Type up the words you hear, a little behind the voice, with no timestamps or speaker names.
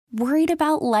Worried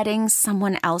about letting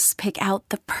someone else pick out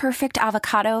the perfect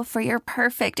avocado for your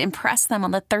perfect impress them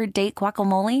on the third date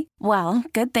guacamole? Well,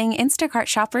 good thing Instacart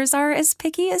shoppers are as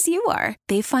picky as you are.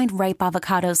 They find ripe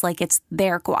avocados like it's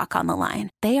their guac on the line.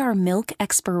 They are milk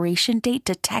expiration date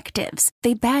detectives.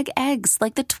 They bag eggs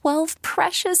like the 12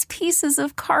 precious pieces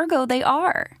of cargo they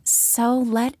are. So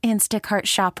let Instacart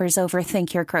shoppers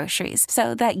overthink your groceries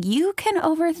so that you can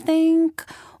overthink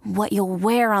what you'll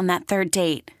wear on that third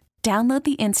date. Download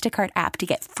the Instacart app to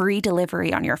get free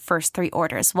delivery on your first 3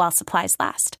 orders while supplies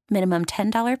last. Minimum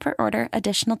 $10 per order.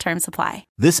 Additional terms apply.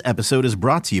 This episode is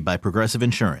brought to you by Progressive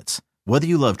Insurance. Whether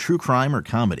you love true crime or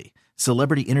comedy,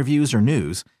 celebrity interviews or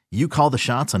news, you call the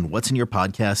shots on what's in your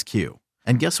podcast queue.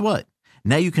 And guess what?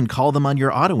 Now you can call them on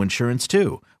your auto insurance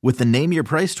too with the Name Your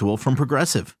Price tool from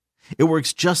Progressive. It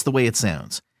works just the way it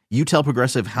sounds. You tell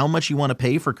Progressive how much you want to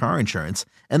pay for car insurance,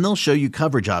 and they'll show you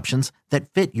coverage options that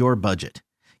fit your budget.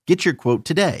 Get your quote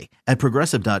today at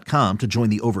Progressive.com to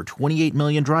join the over 28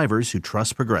 million drivers who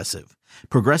trust Progressive.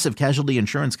 Progressive Casualty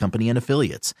Insurance Company and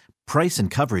Affiliates. Price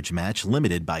and coverage match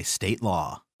limited by state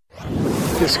law.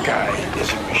 This guy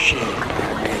is a machine.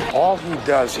 I mean, all he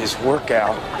does is work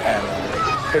out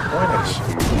and pick winners.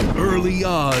 Early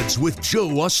odds with Joe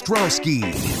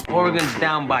Ostrowski. Oregon's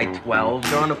down by 12.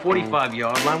 They're on the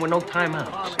 45-yard line with no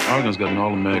timeouts. Oregon's got an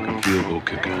All-American field goal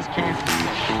kicker.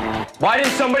 Why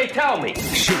didn't somebody tell me?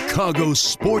 Chicago's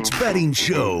sports betting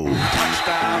show.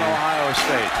 Touchdown, Ohio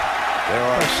State. There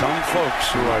are some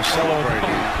folks who are celebrating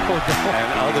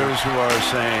and others who are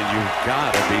saying, you've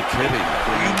got to be kidding.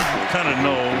 You kind of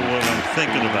know what I'm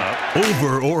thinking about.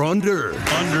 Over or under?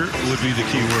 Under would be the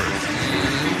key word.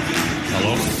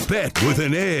 Hello? Bet with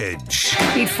an edge.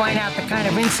 He'd find out the kind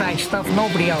of inside stuff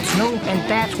nobody else knew,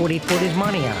 and that's what he'd put his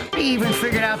money on. He even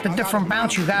figured out the different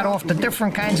bounce you got off the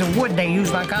different kinds of wood they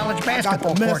used on college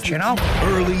basketball courts, you know?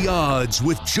 Early odds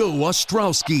with Joe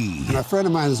Ostrowski. And a friend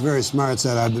of mine is very smart,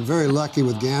 said, I've been very lucky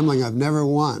with gambling. I've never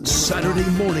won. Saturday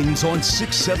mornings on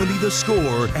 670 The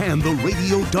Score and the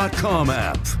Radio.com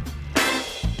app.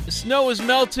 Snow is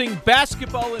melting,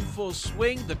 basketball in full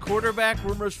swing, the quarterback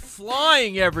rumors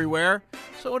flying everywhere,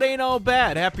 so it ain't all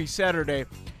bad. Happy Saturday.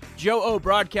 Joe O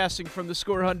broadcasting from the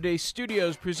Score Hyundai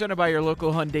Studios, presented by your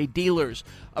local Hyundai dealers.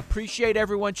 Appreciate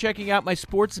everyone checking out my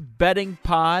sports betting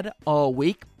pod all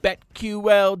week.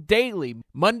 BetQL Daily,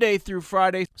 Monday through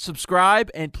Friday. Subscribe,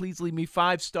 and please leave me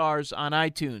 5 stars on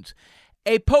iTunes.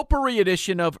 A potpourri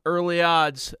edition of Early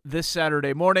Odds this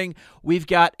Saturday morning. We've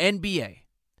got NBA,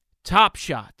 Top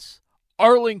Shots,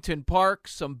 Arlington Park,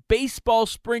 some baseball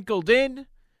sprinkled in,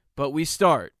 but we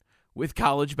start with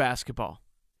college basketball.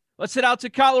 Let's head out to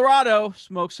Colorado,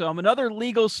 smoke some. Another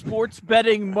legal sports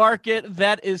betting market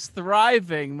that is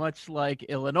thriving, much like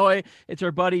Illinois. It's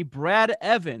our buddy Brad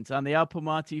Evans on the Al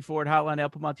Piemonte Ford hotline, Al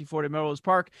Piemonte Ford at Melrose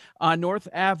Park on North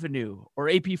Avenue, or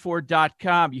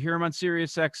ap4.com. You hear him on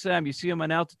Sirius XM. You see him on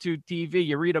Altitude TV.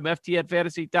 You read him,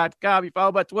 ft@fantasy.com. You follow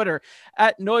him on Twitter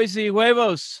at Noisy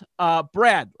Huevos.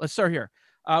 Brad, let's start here.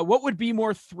 What would be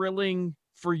more thrilling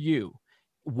for you?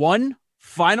 One,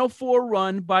 Final Four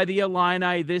run by the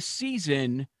Illini this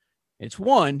season. It's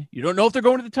one. You don't know if they're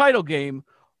going to the title game,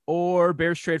 or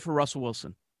Bears trade for Russell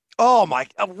Wilson. Oh, my.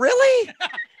 Really?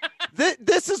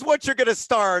 This is what you're going to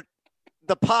start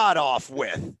the pod off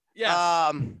with.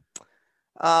 Yeah.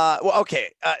 Well, okay.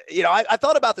 I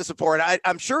thought about this before, and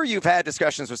I'm sure you've had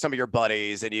discussions with some of your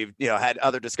buddies, and you've had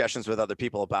other discussions with other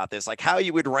people about this, like how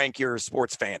you would rank your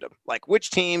sports fandom, like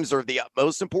which teams are the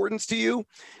utmost importance to you,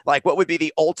 like what would be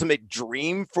the ultimate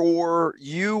dream for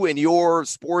you and your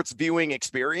sports viewing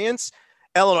experience.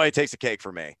 Illinois takes a cake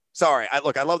for me. Sorry, I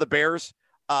love the Bears,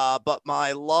 but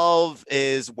my love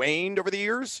is waned over the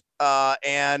years,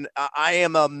 and I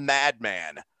am a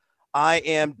madman. I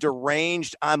am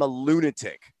deranged. I'm a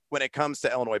lunatic when it comes to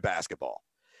Illinois basketball.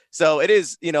 So it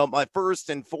is, my first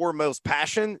and foremost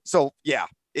passion. So yeah,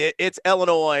 it's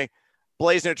Illinois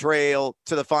blazing a trail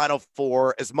to the Final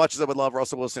Four, as much as I would love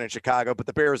Russell Wilson in Chicago, but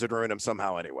the Bears would ruin him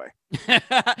somehow anyway.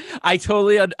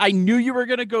 I knew you were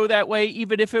going to go that way,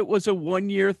 even if it was a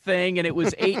 1-year thing and it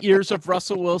was 8 years of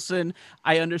Russell Wilson.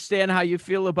 I understand how you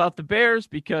feel about the Bears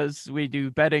because we do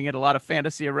betting and a lot of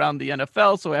fantasy around the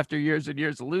NFL. So after years and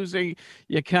years of losing,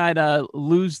 you kind of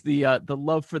lose the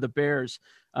love for the Bears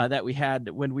that we had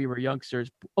when we were youngsters.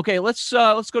 Okay, let's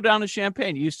go down to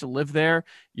Champaign. You used to live there.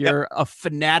 You're a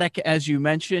fanatic, as you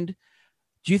mentioned.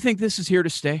 Do you think this is here to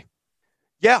stay?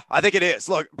 Yeah, I think it is.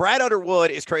 Look, Brad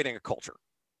Underwood is creating a culture.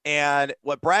 And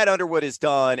what Brad Underwood has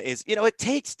done is, it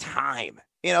takes time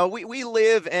we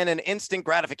live in an instant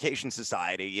gratification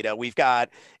society. We've got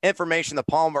information in the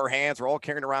palm of our hands. We're all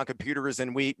carrying around computers,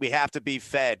 and we have to be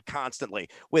fed constantly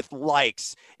with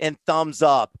likes and thumbs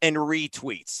up and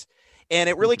retweets. And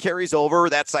it really carries over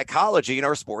that psychology in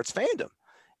our sports fandom.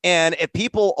 And if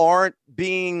people aren't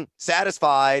being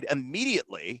satisfied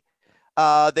immediately,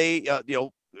 they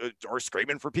are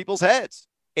screaming for people's heads.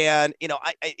 And,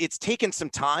 it's taken some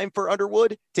time for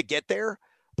Underwood to get there.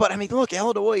 But, I mean, look,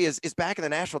 Illinois is back in the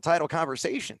national title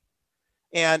conversation.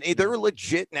 And they're a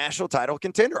legit national title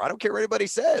contender. I don't care what anybody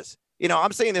says.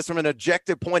 I'm saying this from an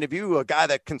objective point of view, a guy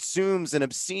that consumes an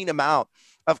obscene amount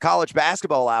of college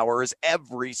basketball hours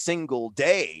every single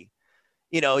day.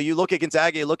 You look at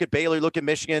Gonzaga, you look at Baylor, you look at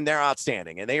Michigan, they're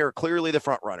outstanding, and they are clearly the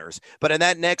front runners. But in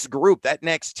that next group, that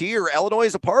next tier, Illinois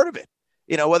is a part of it.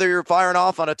 Whether you're firing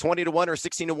off on a 20-1 or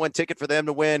 16-1 ticket for them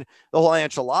to win the whole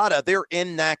enchilada, they're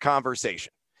in that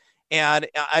conversation. And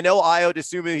I know Ayo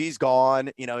Dosunmu, he's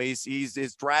gone. He's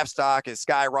his draft stock is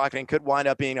skyrocketing, could wind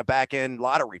up being a back-end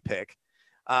lottery pick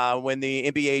when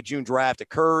the NBA June draft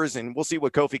occurs. And we'll see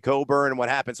what Kofi Cockburn and what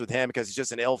happens with him, because he's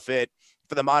just an ill fit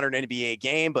for the modern NBA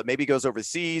game, but maybe goes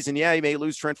overseas. And yeah, he may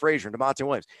lose Trent Frazier and DeMonte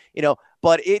Williams,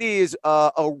 but it is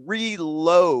a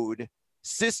reload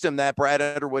system that Brad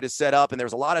Underwood has set up. And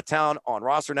there's a lot of talent on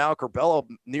roster now. Curbelo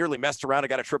nearly messed around and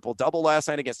got a triple-double last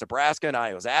night against Nebraska in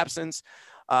Ayo's absence.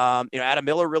 Adam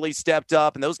Miller really stepped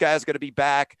up, and those guys are going to be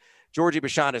back. Georgie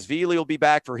Bashanas-Vili will be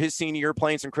back for his senior year,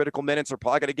 playing some critical minutes. They're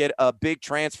probably going to get a big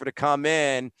transfer to come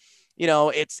in.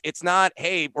 It's not,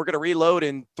 hey, we're going to reload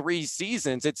in 3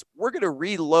 seasons. It's we're going to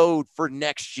reload for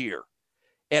next year.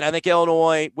 And I think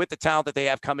Illinois, with the talent that they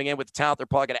have coming in, with the talent they're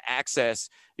probably going to access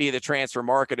via the transfer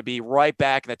market, to be right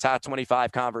back in the top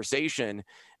 25 conversation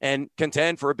and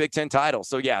contend for a Big Ten title.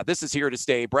 So, yeah, this is here to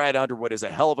stay. Brad Underwood is a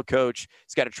hell of a coach.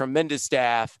 He's got a tremendous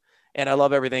staff, and I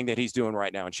love everything that he's doing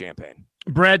right now in Champaign.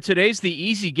 Brad, today's the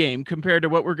easy game compared to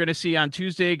what we're going to see on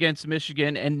Tuesday against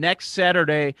Michigan and next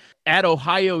Saturday at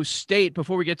Ohio State.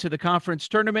 Before we get to the conference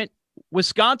tournament,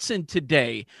 Wisconsin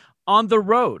today on the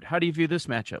road. How do you view this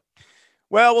matchup?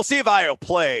 Well, we'll see if Ayo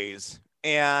plays.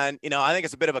 And, I think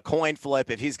it's a bit of a coin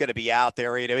flip if he's going to be out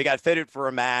there. He got fitted for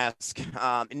a mask.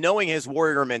 Knowing his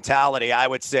Warrior mentality, I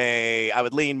would say I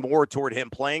would lean more toward him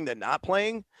playing than not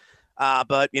playing.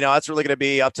 But, that's really going to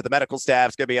be up to the medical staff.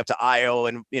 It's going to be up to Ayo.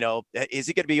 And, is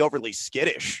he going to be overly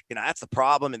skittish? That's the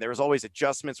problem. And there's always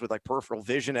adjustments with peripheral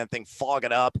vision and thing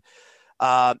fogging up.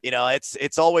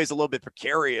 It's always a little bit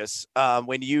precarious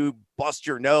when you bust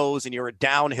your nose and you're a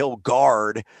downhill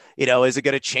guard. Is it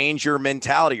going to change your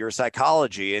mentality, your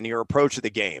psychology, and your approach to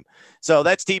the game? So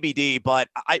that's TBD. But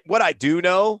what I do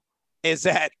know is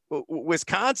that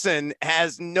Wisconsin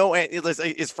has no.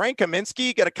 Is Frank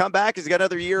Kaminsky going to come back? Has he got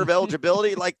another year of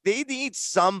eligibility? They need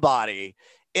somebody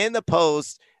in the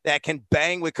post that can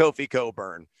bang with Kofi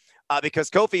Cockburn because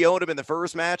Kofi owned him in the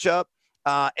first matchup.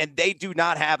 And they do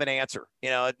not have an answer.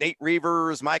 Nate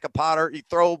Reavers, Micah Potter, you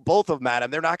throw both of them at him,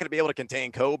 they're not going to be able to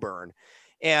contain Cockburn.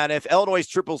 And if Illinois'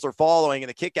 triples are following in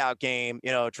the kickout game,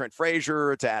 Trent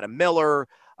Frazier to Adam Miller,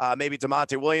 maybe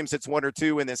DeMonte Williams hits 1 or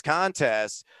 2 in this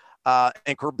contest,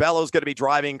 and Curbelo's going to be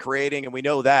driving, creating, and we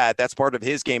know that's part of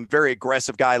his game. Very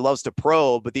aggressive guy, loves to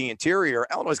probe, but the interior,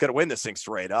 Illinois is going to win this thing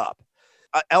straight up.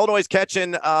 Illinois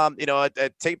catching,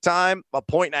 at tape time,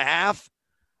 1.5.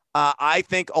 I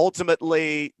think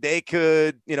ultimately they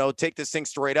could, take this thing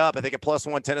straight up. I think a plus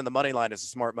 110 in the money line is a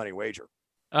smart money wager.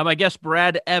 I guess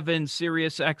Brad Evans,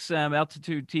 Sirius XM,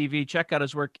 Altitude TV. Check out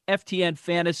his work,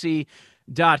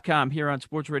 ftnfantasy.com here on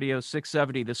Sports Radio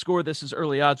 670. The Score. This is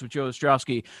Early Odds with Joe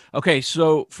Ostrowski. Okay,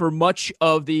 so for much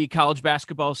of the college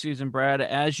basketball season, Brad,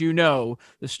 as you know,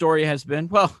 the story has been,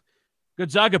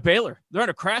 Gonzaga Baylor. They're on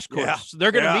a crash course. Yeah. So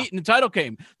they're going to meet in the title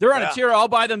game. They're on a tier all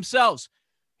by themselves.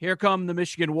 Here come the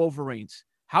Michigan Wolverines.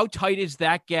 How tight is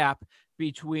that gap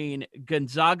between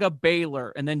Gonzaga,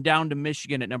 Baylor, and then down to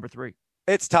Michigan at number 3?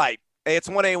 It's tight. It's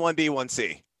 1A, 1B,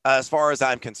 1C, as far as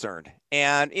I'm concerned.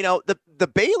 And, the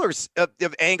Baylor's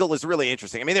angle is really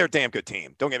interesting. I mean, they're a damn good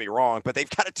team. Don't get me wrong, but they've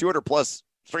got a 200-plus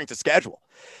strength of schedule.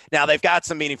 Now, they've got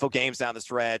some meaningful games down the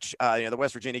stretch. The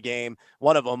West Virginia game,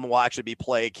 one of them will actually be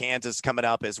played. Kansas coming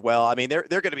up as well. I mean, they're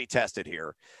going to be tested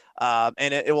here.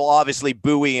 And it will obviously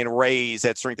buoy and raise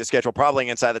that strength of schedule, probably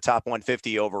inside the top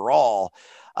 150 overall.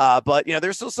 But,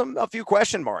 there's still a few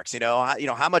question marks,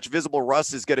 how much visible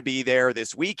rust is going to be there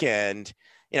this weekend,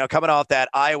 coming off that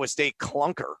Iowa State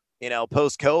clunker,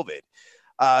 post-COVID.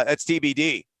 It's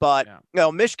TBD. But,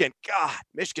 Michigan,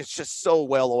 Michigan's just so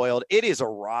well-oiled. It is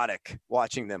erotic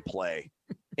watching them play.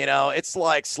 It's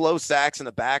like slow sax in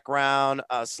the background,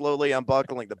 slowly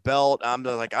unbuckling the belt.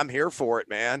 I'm here for it,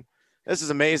 man. This is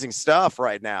amazing stuff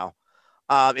right now.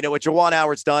 What Juwan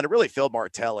Howard's done, it really Phil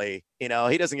Martelli. He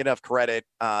doesn't get enough credit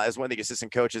as one of the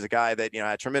assistant coaches, a guy that,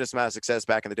 had a tremendous amount of success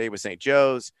back in the day with St.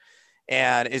 Joe's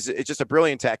and is just a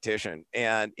brilliant tactician.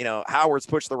 And, Howard's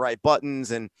pushed the right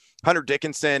buttons, and Hunter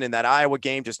Dickinson in that Iowa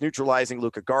game just neutralizing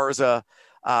Luka Garza.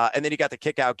 And then you got the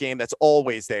kick out game that's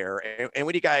always there. And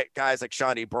when you got guys like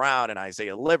Shawnee Brown and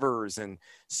Isaiah Livers and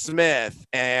Smith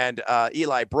and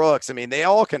Eli Brooks, I mean, they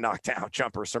all can knock down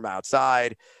jumpers from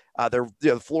outside.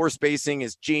 The floor spacing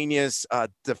is genius.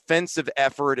 Defensive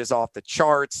effort is off the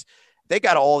charts. They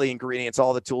got all the ingredients,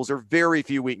 all the tools. There are very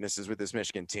few weaknesses with this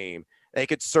Michigan team. They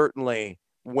could certainly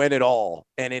win it all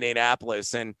in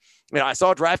Indianapolis. And, I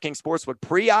saw DraftKings Sportsbook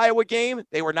pre-Iowa game.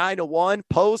 They were 9-1,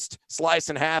 post slice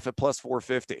in half at plus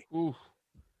 450. Ooh.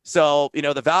 So,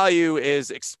 the value is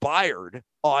expired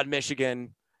on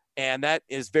Michigan, and that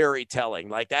is very telling.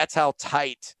 Like, that's how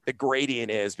tight the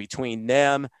gradient is between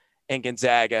them and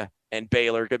Gonzaga and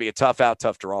Baylor. Going to be a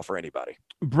tough draw for anybody.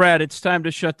 Brad, it's time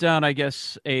to shut down, I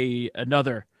guess,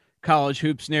 another college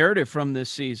hoops narrative from this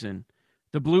season.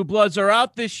 The Blue Bloods are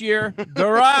out this year.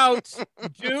 They're out.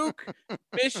 Duke,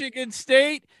 Michigan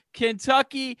State,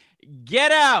 Kentucky,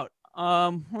 get out.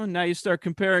 Well, now you start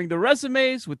comparing the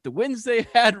resumes with the wins they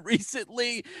had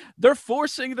recently. They're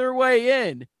forcing their way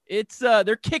in. It's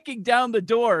they're kicking down the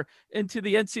door into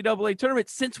the NCAA tournament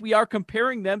since we are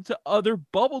comparing them to other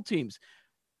bubble teams.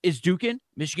 Is Duke in?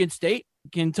 Michigan State,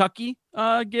 Kentucky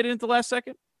get into the last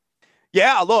second?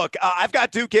 Yeah, look, I've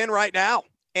got Duke in right now.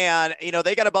 And,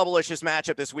 they got a bubble-licious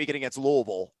matchup this weekend against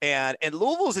Louisville. And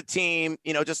Louisville's a team,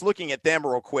 just looking at them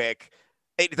real quick,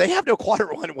 they have no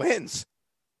quarter one wins.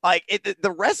 Like,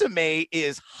 the resume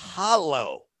is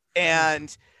hollow.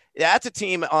 And that's a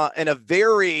team in a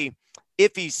very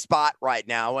iffy spot right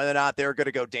now, whether or not they're going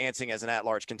to go dancing as an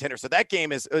at-large contender. So that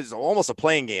game is almost a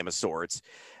playing game of sorts.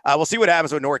 We'll see what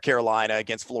happens with North Carolina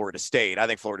against Florida State. I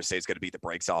think Florida State's going to beat the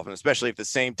brakes off them, especially if the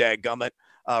same dadgummit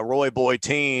Roy Boy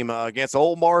team against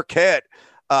old Marquette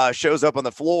shows up on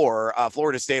the floor.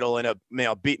 Florida State will end up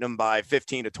beating them by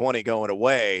 15 to 20 going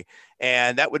away.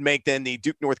 And that would make then the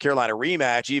Duke-North Carolina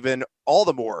rematch even all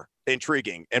the more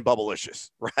intriguing and bubblicious,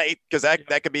 right? Because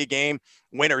that could be a game,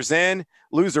 winner's in,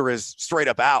 loser is straight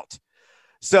up out.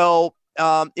 So,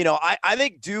 I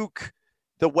think Duke,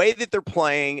 the way that they're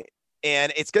playing,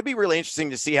 and it's going to be really interesting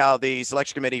to see how the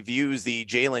selection committee views the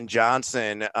Jalen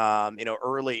Johnson,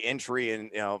 early entry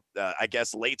and, I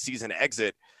guess late season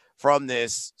exit from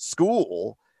this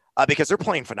school because they're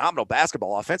playing phenomenal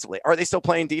basketball offensively. Are they still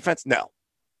playing defense? No.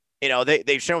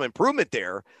 They've shown improvement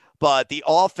there, but the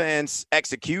offense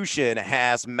execution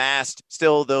has masked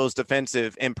still those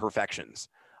defensive imperfections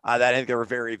that I think they were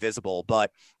very visible.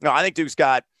 But I think Duke's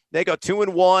they go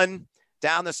 2-1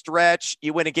 down the stretch.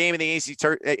 You win a game in the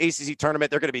ACC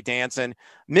tournament, they're going to be dancing.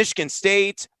 Michigan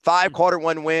State, 5 quarter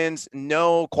one wins,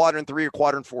 no quadrant 3 or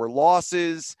quadrant 4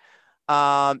 losses.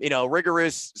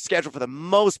 Rigorous schedule for the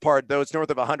most part, though it's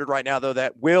north of 100 right now, though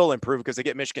that will improve because they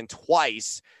get Michigan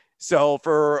twice. So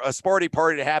for a Sparty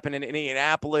party to happen in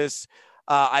Indianapolis,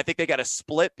 I think they got a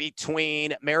split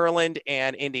between Maryland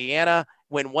and Indiana,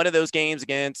 win one of those games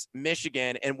against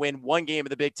Michigan and win one game of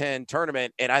the Big Ten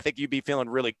tournament. And I think you'd be feeling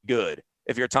really good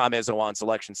if you're Tom Izzo on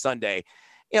Selection Sunday.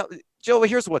 Joe,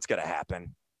 here's what's going to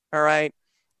happen. All right.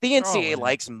 The NCAA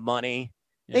likes money.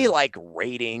 Yeah. They like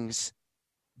ratings.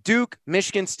 Duke,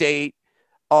 Michigan State,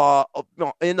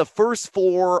 in the first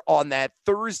 4 on that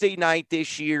Thursday night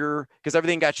this year, because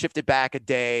everything got shifted back a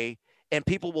day, and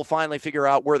people will finally figure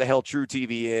out where the hell True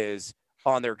TV is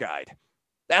on their guide.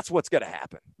 That's what's going to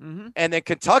happen. Mm-hmm. And then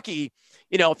Kentucky,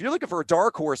 if you're looking for a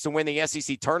dark horse to win the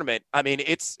SEC tournament, I mean,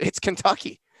 it's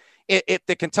Kentucky. If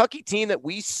the Kentucky team that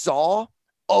we saw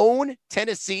own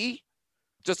Tennessee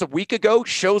just a week ago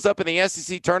shows up in the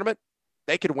SEC tournament,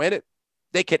 they could win it.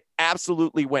 They could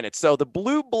absolutely win it. So the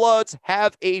Blue Bloods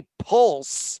have a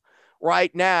pulse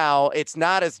right now. It's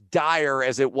not as dire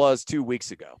as it was 2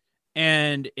 weeks ago.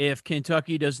 And if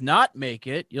Kentucky does not make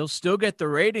it, you'll still get the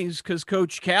ratings because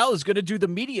Coach Cal is going to do the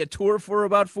media tour for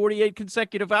about 48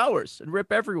 consecutive hours and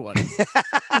rip everyone.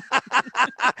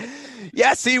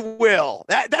 Yes, he will.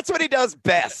 That's what he does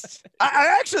best.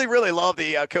 I actually really love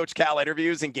the Coach Cal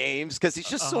interviews and games because he's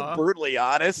just so brutally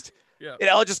honest. Yeah.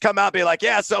 He'll just come out and be like,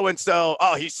 yeah, so-and-so,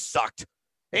 oh, he sucked.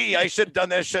 Hey, I should have done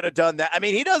this, should have done that. I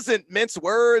mean, he doesn't mince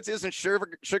words, isn't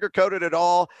sugar-coated at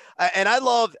all. And I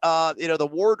love, the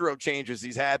wardrobe changes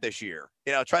he's had this year,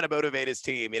 trying to motivate his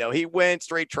team. He went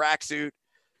straight tracksuit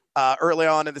early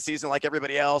on in the season like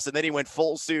everybody else, and then he went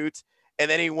full suit, and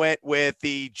then he went with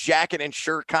the jacket and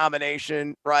shirt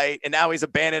combination, right? And now he's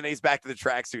abandoned and he's back to the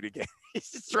tracksuit again. He's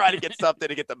just trying to get something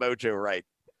to get the mojo right.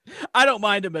 I don't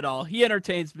mind him at all. He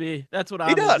entertains me. That's what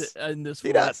I'm in this for.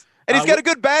 He does. And he's got a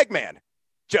good bag man.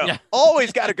 Joe,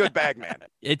 always got a good bag man.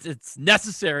 It's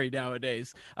necessary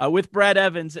nowadays. With Brad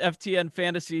Evans,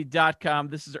 FTNFantasy.com.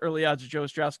 This is Early Odds with Joe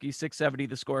Ostrowski, 670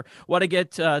 The Score. Want to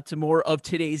get to more of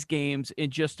today's games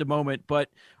in just a moment, but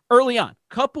early on,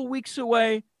 couple weeks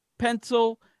away,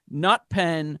 pencil, not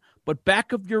pen, but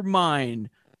back of your mind,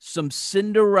 some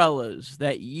Cinderellas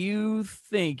that you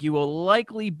think you will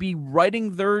likely be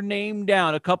writing their name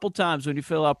down a couple times when you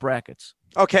fill out brackets.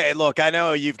 Okay, look, I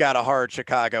know you've got a hard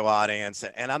Chicago audience,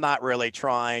 and I'm not really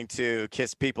trying to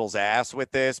kiss people's ass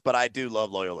with this, but I do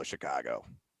love Loyola Chicago.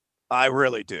 I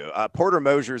really do. Porter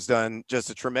Mosier's done just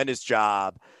a tremendous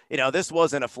job. You know, this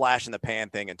wasn't a flash in the pan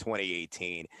thing in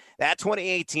 2018. That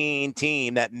 2018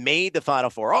 team that made the Final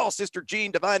Four, Sister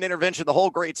Jean, divine intervention, the whole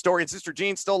great story, and Sister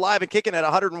Jean's still alive and kicking at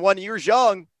 101 years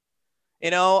young.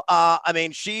 You know,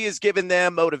 she has given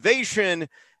them motivation.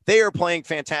 They are playing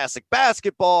fantastic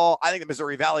basketball. I think the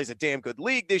Missouri Valley is a damn good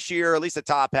league this year, at least the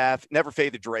top half. Never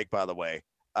fade the Drake, by the way.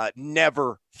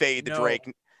 Never fade the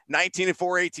Drake.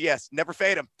 19-4 ATS. Never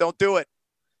fade them. Don't do it.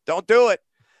 Don't do it.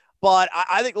 But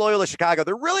I think Loyola Chicago,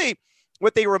 they're really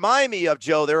what they remind me of,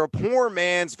 Joe. They're a poor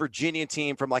man's Virginia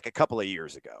team from like a couple of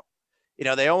years ago. You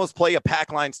know, they almost play a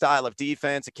pack line style of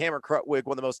defense. And Cameron Krutwig,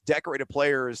 one of the most decorated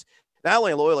players, not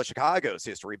only in Loyola Chicago's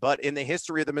history, but in the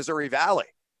history of the Missouri Valley.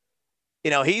 You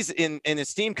know, he's in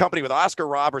his team company with Oscar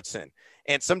Robertson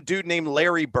and some dude named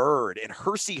Larry Bird and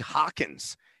Hersey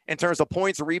Hawkins in terms of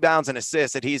points, rebounds, and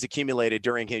assists that he's accumulated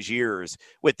during his years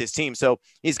with this team. So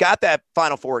he's got that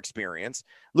Final Four experience.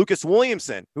 Lucas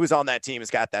Williamson, who's on that team,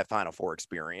 has got that Final Four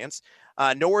experience.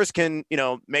 Norris can,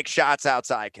 make shots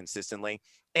outside consistently.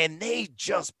 And they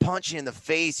just punch you in the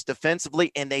face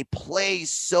defensively, and they play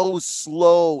so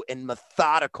slow and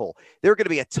methodical. They're going to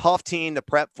be a tough team to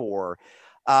prep for.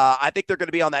 I think they're going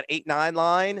to be on that 8-9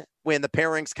 line when the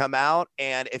pairings come out.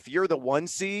 And if you're the 1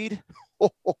 seed,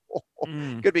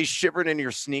 could be shivering in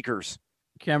your sneakers.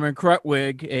 Cameron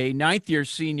Krutwig, a 9th-year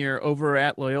senior over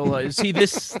at Loyola. Is he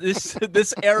this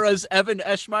era's Evan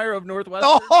Eschmeyer of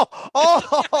Northwestern?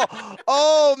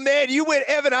 Oh, man, you went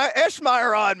Evan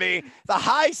Eschmeyer on me. The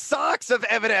high socks of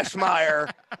Evan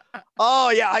Eschmeyer.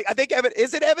 Oh, yeah, I think Evan –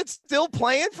 is it Evan still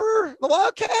playing for the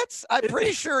Wildcats? I'm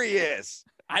pretty sure he is.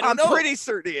 I'm pretty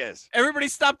certain he is. Everybody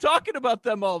stopped talking about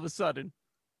them all of a sudden.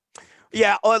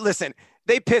 Yeah, listen,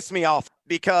 they pissed me off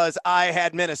because I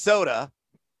had Minnesota,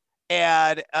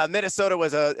 and Minnesota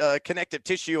was a connective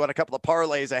tissue on a couple of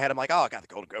parlays. I had them like, I got the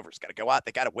Golden Gophers, got to go out.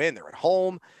 They got to win. They're at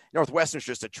home. Northwestern's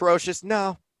just atrocious.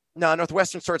 No,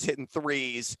 Northwestern starts hitting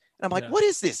threes. And I'm like, What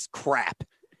is this crap?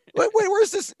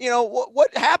 Where's this?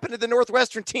 What happened to the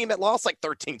Northwestern team that lost like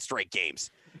 13 straight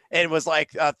games and was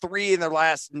like 3 in their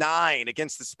last 9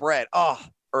 against the spread? Oh,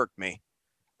 irked me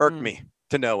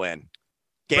to no end.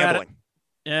 Gambling.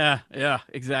 Yeah,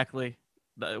 exactly.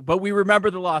 But we remember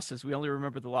the losses. We only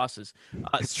remember the losses.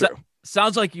 It's true.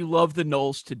 Sounds like you love the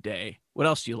Noles today. What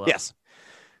else do you love? Yes.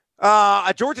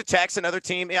 Georgia Tech's another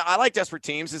team. Yeah, I like desperate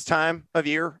teams this time of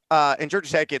year. And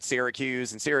Georgia Tech gets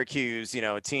Syracuse, and Syracuse,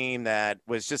 a team that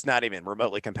was just not even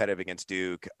remotely competitive against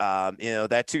Duke.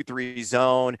 That 2-3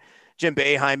 zone, Jim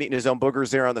Boeheim eating his own boogers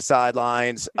there on the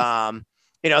sidelines.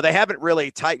 They haven't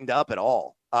really tightened up at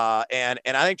all. And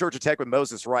I think Georgia Tech with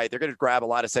Moses Wright, they're going to grab a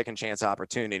lot of second chance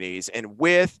opportunities. And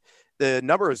with the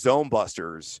number of zone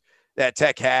busters that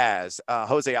Tech has,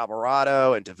 Jose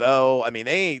Alvarado and DeVoe,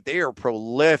 they are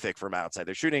prolific from outside.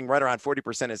 They're shooting right around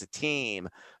 40% as a team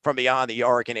from beyond the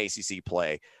arc in ACC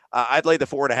play. I'd lay the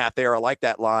 4.5 there. I like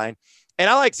that line. And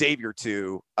I like Xavier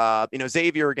too.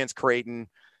 Xavier against Creighton,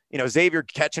 Xavier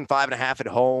catching 5.5 at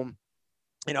home.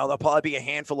 There'll probably be a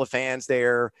handful of fans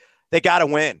there. They got to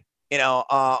win.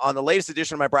 On the latest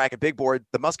edition of my bracket big board,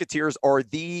 the Musketeers are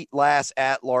the last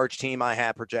at-large team I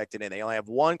have projected in. They only have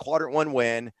one quadrant 1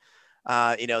 win.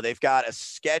 They've got a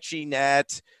sketchy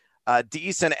net,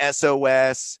 decent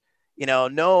SOS,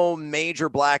 no major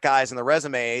black eyes in the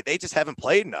resume. They just haven't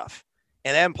played enough,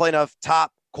 and they haven't played enough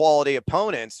top quality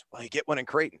opponents. Well, you get one in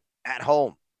Creighton at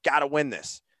home. Got to win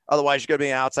this. Otherwise, you're going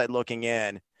to be outside looking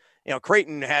in.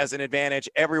 Creighton has an advantage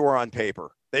everywhere on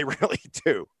paper. They really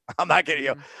do. I'm not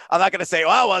going to say,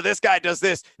 well, this guy does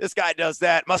this guy does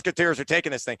that. Musketeers are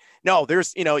taking this thing. No,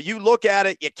 there's, you look at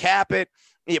it, you cap it,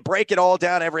 you break it all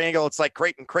down every angle. It's like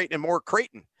Creighton, and more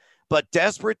Creighton. But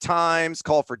desperate times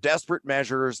call for desperate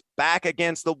measures. Back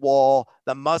against the wall,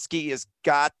 the Muskie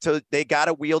they got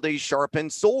to wield a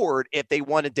sharpened sword if they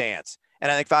want to dance. And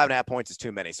I think 5.5 points is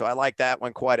too many. So I like that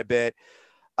one quite a bit.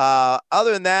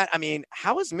 Other than that,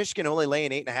 how is Michigan only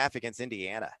laying 8.5 against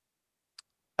Indiana?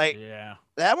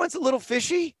 That one's a little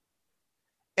fishy.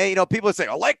 And, people say,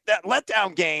 like that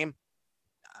letdown game.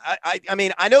 I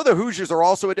mean, I know the Hoosiers are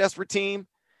also a desperate team,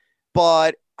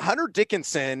 but Hunter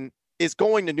Dickinson is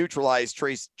going to neutralize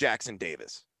Trace Jackson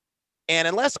Davis. And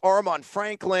unless Armand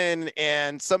Franklin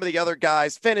and some of the other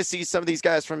guys, Fennessy, some of these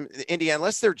guys from Indiana,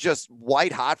 unless they're just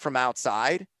white hot from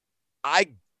outside,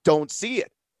 I don't see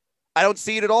it. I don't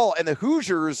see it at all. And the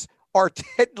Hoosiers are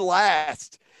dead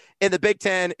last in the Big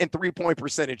Ten in 3-point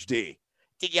percentage D.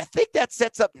 Do you think that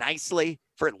sets up nicely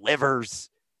for Livers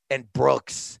and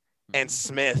Brooks and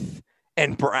Smith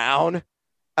and Brown?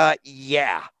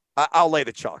 Yeah, I'll lay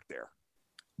the chalk there.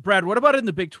 Brad, what about in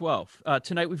the Big 12?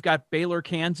 Tonight we've got Baylor,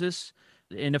 Kansas.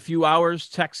 In a few hours,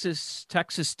 Texas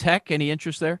Tech. Any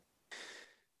interest there?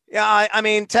 Yeah, I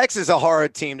mean, Texas is a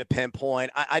hard team to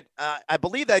pinpoint. I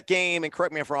believe that game, and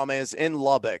correct me if I'm wrong, is in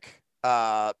Lubbock.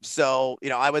 So,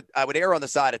 I would err on the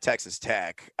side of Texas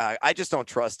Tech. I just don't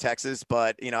trust Texas,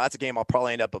 but, that's a game I'll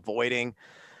probably end up avoiding.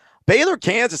 Baylor,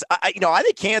 Kansas. I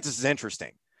think Kansas is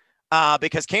interesting.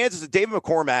 Because Kansas, David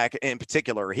McCormack in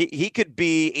particular, he could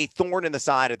be a thorn in the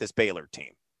side of this Baylor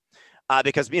team.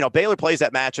 Because, Baylor plays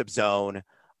that matchup zone.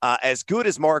 As good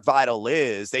as Mark Vidal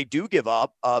is, they do give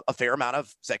up a fair amount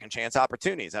of second chance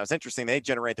opportunities. Now, it's interesting. They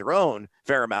generate their own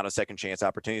fair amount of second chance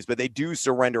opportunities, but they do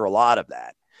surrender a lot of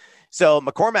that. So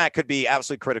McCormack could be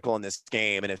absolutely critical in this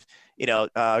game. And if,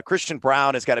 Christian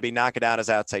Brown has got to be knocking down his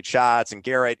outside shots, and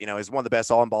Garrett, is one of the best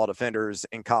on-ball defenders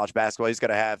in college basketball. He's got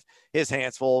to have his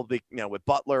hands full, with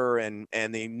Butler and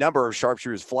the number of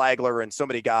sharpshooters, Flagler, and so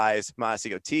many guys,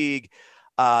 Masiko Teague,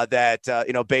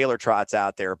 that Baylor trots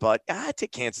out there. But I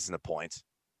take Kansas in the points.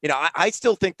 I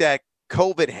still think that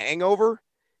COVID hangover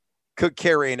could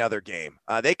carry another game.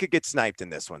 They could get sniped in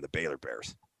this one, the Baylor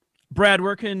Bears. Brad,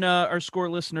 where can our Score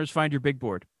listeners find your big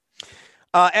board?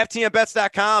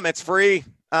 FTNBets.com. It's free.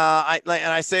 I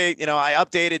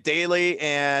update it daily,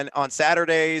 and on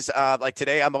Saturdays, like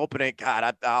today, I'm opening.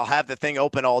 God, I'll have the thing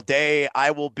open all day.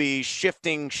 I will be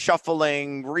shifting,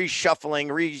 shuffling,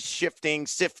 reshifting,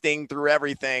 sifting through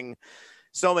everything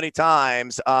so many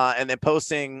times, and then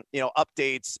posting,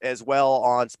 updates as well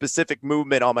on specific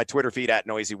movement on my Twitter feed at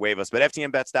Noisy Huevos. But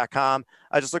FTNBets.com.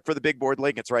 I just look for the big board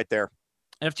link. It's right there.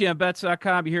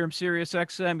 FTNBets.com. You hear him Sirius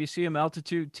XM. You see him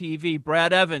Altitude TV.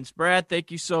 Brad Evans. Brad, thank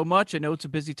you so much. I know it's a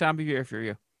busy time of year for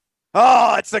you.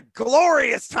 Oh, it's a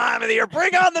glorious time of the year.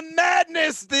 Bring on the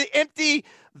madness. The empty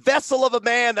vessel of a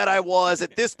man that I was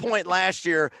at this point last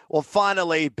year will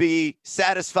finally be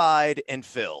satisfied and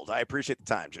filled. I appreciate the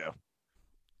time, Joe.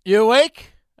 You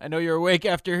awake? I know you're awake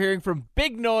after hearing from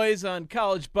Big Noise on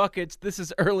College Buckets. This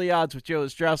is Early Odds with Joe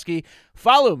Ostrowski.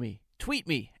 Follow me. Tweet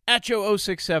me at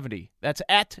Joe0670. That's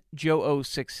at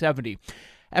Joe0670.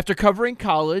 After covering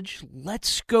college,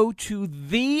 let's go to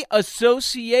the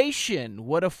association.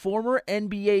 What a former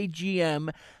NBA GM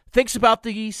thinks about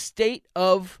the state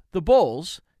of the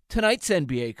Bulls, tonight's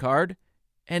NBA card,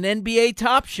 and NBA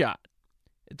Top Shot.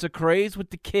 It's a craze with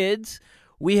the kids.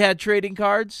 We had trading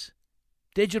cards.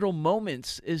 Digital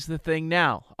moments is the thing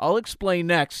now. I'll explain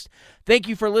next. Thank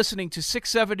you for listening to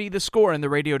 670 The Score and the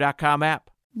radio.com app.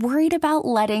 Worried about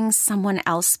letting someone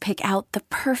else pick out the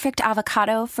perfect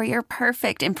avocado for your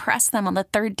perfect impress them on the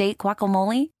third date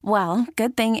guacamole? Well,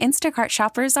 good thing Instacart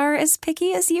shoppers are as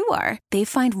picky as you are. They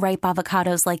find ripe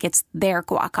avocados like it's their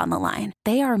guac on the line.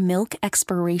 They are milk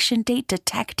expiration date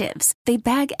detectives. They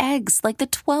bag eggs like the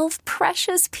 12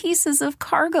 precious pieces of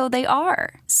cargo they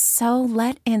are. So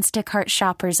let Instacart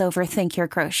shoppers overthink your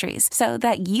groceries so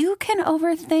that you can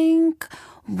overthink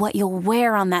what you'll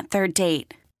wear on that third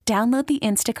date. Download the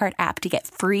Instacart app to get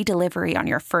free delivery on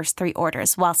your first 3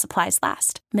 orders while supplies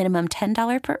last. Minimum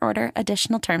 $10 per order.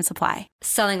 Additional terms apply.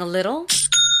 Selling a little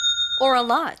or a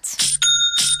lot?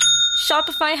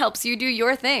 Shopify helps you do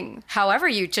your thing, however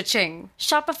you cha-ching.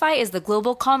 Shopify is the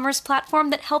global commerce platform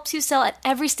that helps you sell at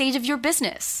every stage of your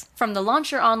business. From the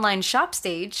launch your online shop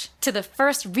stage, to the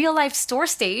first real-life store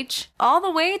stage, all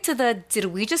the way to the did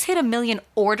we just hit 1 million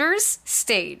orders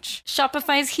stage.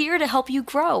 Shopify's here to help you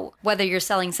grow. Whether you're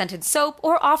selling scented soap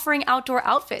or offering outdoor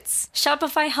outfits,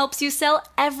 Shopify helps you sell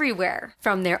everywhere.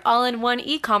 From their all-in-one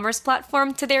e-commerce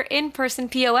platform to their in-person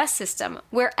POS system,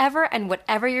 wherever and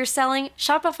whatever you're selling,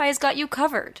 Shopify's got you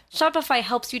covered. Shopify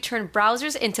helps you turn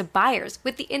browsers into buyers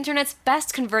with the internet's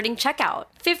best converting checkout.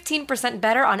 15%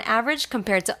 better on average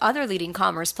compared to other leading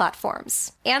commerce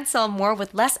platforms. And sell more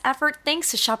with less effort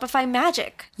thanks to Shopify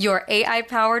Magic, your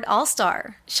AI-powered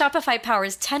all-star. Shopify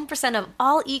powers 10% of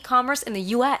all e-commerce in the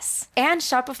U.S. And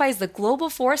Shopify is the global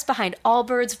force behind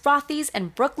Allbirds, Rothy's,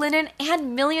 and Brooklinen,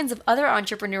 and millions of other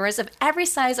entrepreneurs of every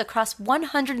size across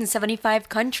 175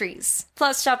 countries.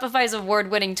 Plus, Shopify's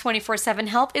award-winning 24/7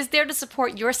 help is there there to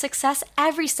support your success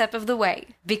every step of the way.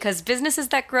 Because businesses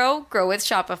that grow, grow with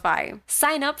Shopify.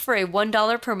 Sign up for a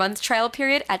 $1 per month trial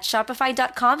period at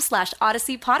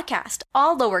shopify.com/Odyssey Podcast,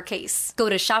 all lowercase. Go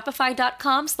to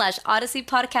shopify.com/Odyssey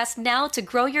Podcast now to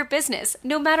grow your business,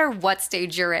 no matter what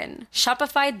stage you're in.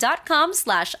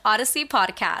 Shopify.com/Odyssey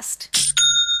Podcast.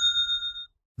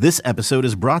 This episode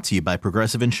is brought to you by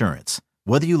Progressive Insurance.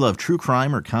 Whether you love true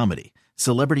crime or comedy,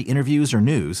 celebrity interviews or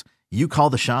news, you call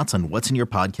the shots on what's in your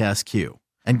podcast queue.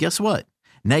 And guess what?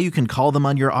 Now you can call them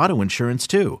on your auto insurance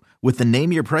too with the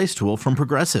Name Your Price tool from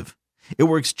Progressive. It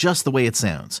works just the way it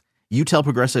sounds. You tell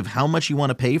Progressive how much you want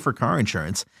to pay for car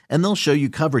insurance, and they'll show you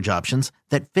coverage options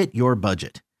that fit your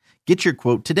budget. Get your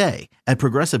quote today at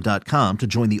Progressive.com to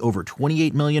join the over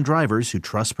 28 million drivers who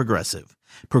trust Progressive.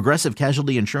 Progressive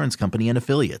Casualty Insurance Company and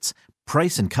Affiliates.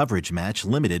 Price and coverage match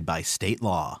limited by state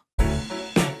law.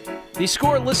 The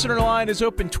Score listener line is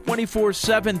open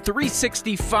 24/7,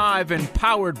 365, and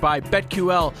powered by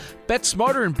BetQL. Bet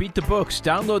smarter and beat the books.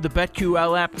 Download the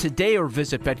BetQL app today or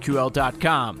visit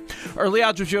BetQL.com. Early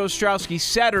odds with Joe Ostrowski,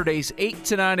 Saturdays, 8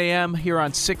 to 9 a.m. here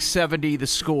on 670 The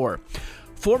Score.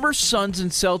 Former Suns and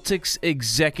Celtics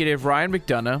executive Ryan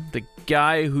McDonough, the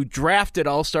guy who drafted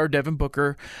All-Star Devin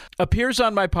Booker, appears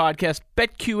on my podcast,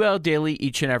 BetQL Daily,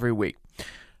 each and every week.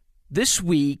 This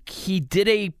week, he did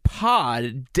a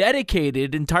pod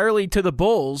dedicated entirely to the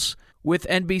Bulls with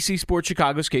NBC Sports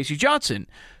Chicago's Casey Johnson.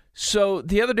 So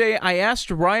the other day, I asked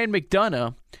Ryan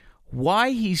McDonough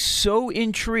why he's so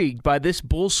intrigued by this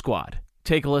Bulls squad.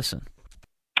 Take a listen.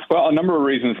 Well, a number of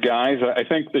reasons, guys. I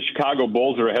think the Chicago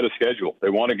Bulls are ahead of schedule. They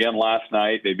won again last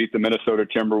night. They beat the Minnesota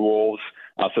Timberwolves.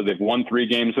 So they've won 3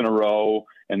 games in a row.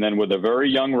 And then with a very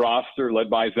young roster led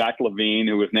by Zach LaVine,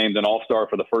 who was named an All-Star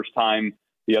for the first time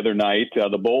the other night,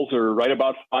 the Bulls are right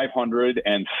about 500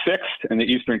 and 6th in the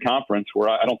Eastern Conference, where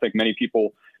I don't think many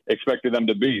people expected them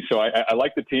to be. So I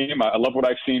like the team. I love what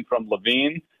I've seen from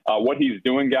LaVine, what he's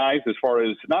doing, guys, as far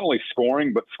as not only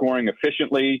scoring, but scoring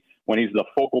efficiently when he's the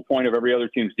focal point of every other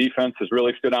team's defense has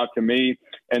really stood out to me.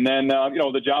 And then,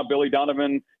 the job Billy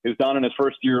Donovan has done in his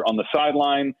first year on the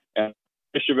sideline, and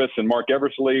Ishevitz and Mark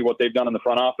Eversley, what they've done in the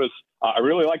front office. I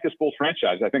really like this Bulls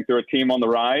franchise. I think they're a team on the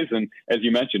rise, and as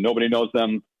you mentioned, nobody knows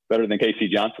them better than Casey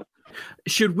Johnson.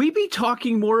 Should we be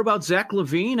talking more about Zach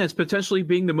LaVine as potentially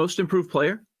being the most improved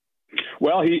player?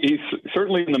 Well, he's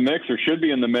certainly in the mix, or should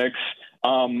be in the mix.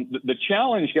 The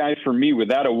challenge, guys, for me with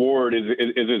that award is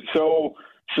it's so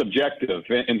subjective.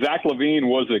 And Zach LaVine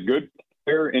was a good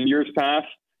player in years past,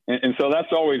 and so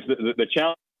that's always the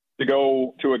challenge. To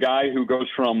go to a guy who goes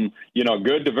from,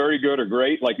 good to very good or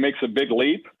great, makes a big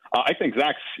leap. I think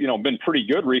Zach's, been pretty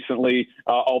good recently,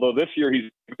 although this year he's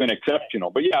been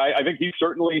exceptional. But, yeah, I think he's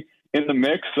certainly in the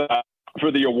mix. For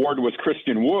the award was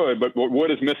Christian Wood, but Wood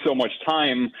has missed so much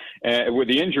time with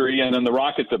the injury, and then the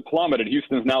Rockets have plummeted.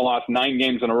 Houston's now lost 9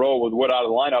 games in a row with Wood out of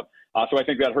the lineup, so I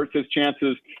think that hurts his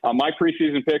chances. My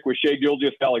preseason pick was Shai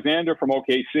Gilgeous-Alexander from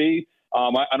OKC.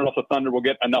 I don't know if the Thunder will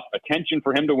get enough attention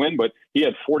for him to win, but he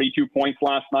had 42 points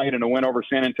last night in a win over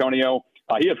San Antonio.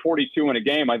 He had 42 in a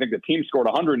game. I think the team scored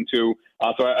 102.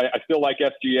 So I still like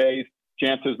SGA's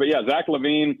chances. But, yeah, Zach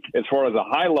LaVine, as far as a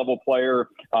high-level player,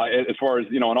 as far as,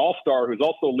 an all-star who's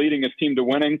also leading his team to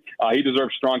winning, he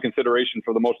deserves strong consideration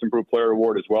for the Most Improved Player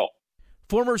award as well.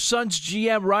 Former Suns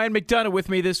GM Ryan McDonough with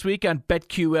me this week on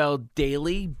BetQL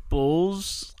Daily.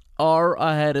 Bulls are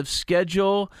ahead of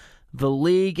schedule. The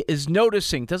league is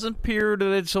noticing. Doesn't appear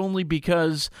that it's only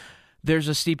because there's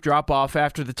a steep drop-off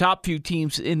after the top few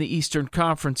teams in the Eastern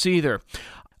Conference either.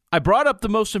 I brought up the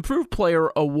Most Improved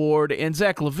Player award and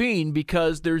Zach LaVine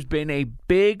because there's been a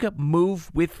big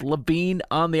move with LaVine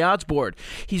on the odds board.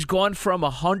 He's gone from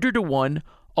 100 to 1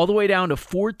 all the way down to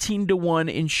 14 to 1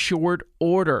 in short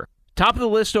order. Top of the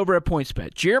list over at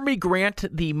PointsBet. Jeremy Grant,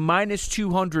 the minus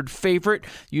 200 favorite.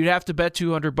 You'd have to bet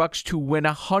 $200 to win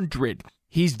 100.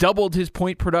 He's doubled his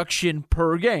point production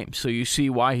per game, so you see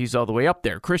why he's all the way up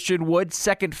there. Christian Wood,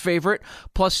 second favorite,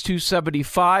 plus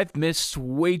 275. Missed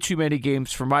way too many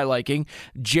games for my liking.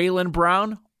 Jaylen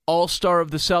Brown, all-star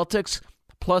of the Celtics,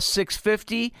 plus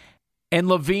 650. And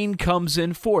LaVine comes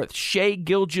in fourth. Shai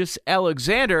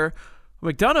Gilgeous-Alexander,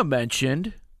 McDonough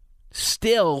mentioned,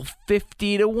 still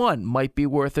 50 to 1. Might be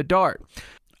worth a dart.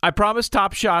 I promise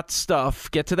Top Shot stuff.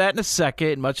 Get to that in a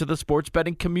second. Much of the sports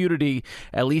betting community,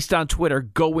 at least on Twitter,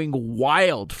 going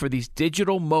wild for these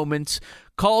digital moments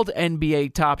called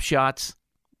NBA Top Shots.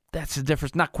 That's the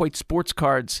difference. Not quite sports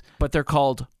cards, but they're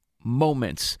called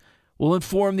moments. We'll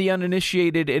inform the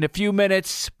uninitiated in a few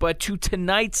minutes, but to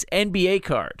tonight's NBA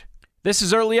card. This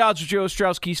is Early Odds with Joe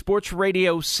Ostrowski, Sports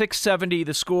Radio 670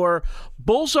 The Score.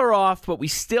 Bulls are off, but we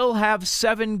still have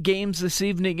 7 games this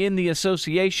evening in the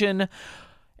association.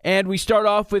 And we start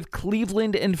off with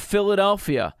Cleveland and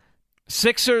Philadelphia.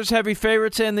 Sixers heavy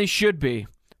favorites, and they should be.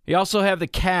 You also have the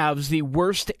Cavs, the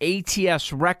worst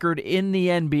ATS record in the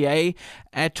NBA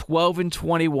at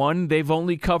 12-21. They've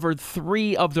only covered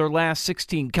 3 of their last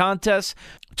 16 contests.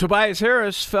 Tobias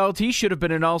Harris felt he should have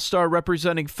been an all-star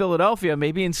representing Philadelphia,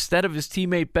 maybe instead of his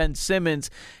teammate Ben Simmons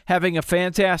having a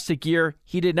fantastic year.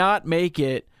 He did not make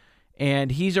it,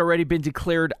 and he's already been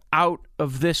declared out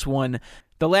of this one.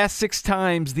 The last 6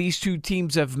 times these two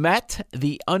teams have met,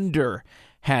 the under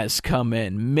has come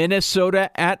in.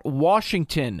 Minnesota at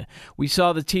Washington. We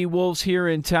saw the T-Wolves here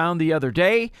in town the other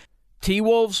day.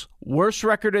 T-Wolves, worst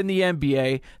record in the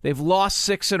NBA. They've lost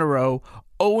 6 in a row.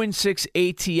 0-6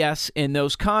 ATS in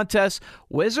those contests.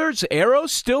 Wizards,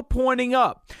 arrows still pointing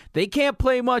up. They can't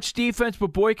play much defense,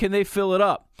 but boy, can they fill it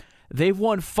up. They've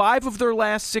won 5 of their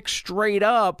last 6 straight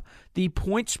up. The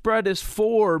point spread is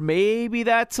 4. Maybe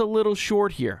that's a little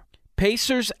short here.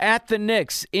 Pacers at the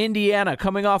Knicks. Indiana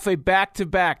coming off a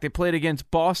back-to-back. They played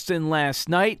against Boston last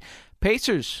night.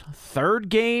 Pacers, 3rd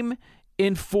game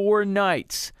in 4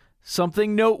 nights.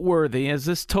 Something noteworthy as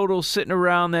this total sitting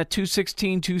around that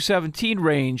 216, 217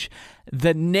 range.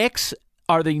 The Knicks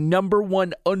are the number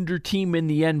 1 under team in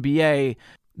the NBA.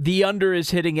 The under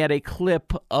is hitting at a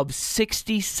clip of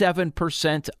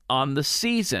 67% on the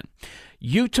season.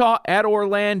 Utah at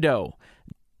Orlando.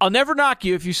 I'll never knock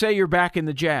you if you say you're back in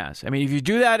the Jazz. I mean, if you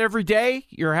do that every day,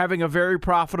 you're having a very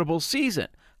profitable season.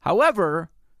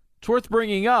 However, it's worth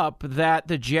bringing up that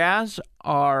the Jazz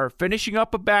are finishing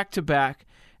up a back-to-back,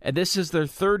 and this is their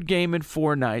 3rd game in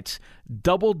 4 nights,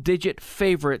 double-digit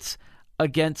favorites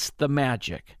against the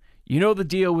Magic. You know the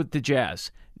deal with the Jazz.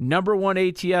 Number 1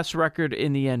 ATS record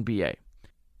in the NBA.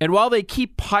 And while they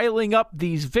keep piling up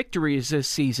these victories this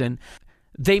season,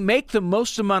 they make the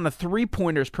most amount of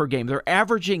 3-pointers per game. They're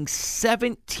averaging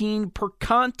 17 per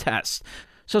contest.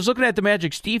 So I was looking at the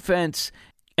Magic's defense,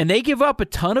 and they give up a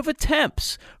ton of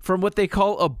attempts from what they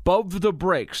call above the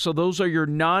break. So those are your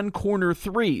non-corner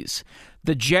threes.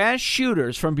 The Jazz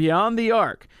shooters from beyond the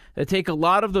arc that take a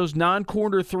lot of those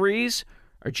non-corner threes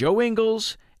are Joe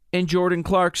Ingles and Jordan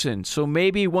Clarkson. So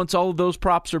maybe once all of those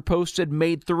props are posted,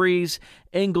 made threes,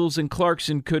 Ingles and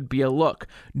Clarkson could be a look.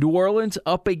 New Orleans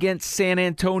up against San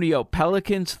Antonio.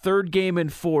 Pelicans, 3rd game in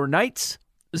 4 nights.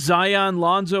 Zion,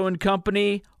 Lonzo, and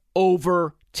company,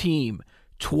 over team.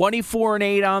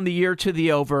 24-8 on the year to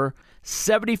the over.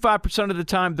 75% of the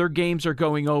time, their games are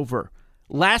going over.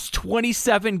 Last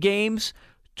 27 games,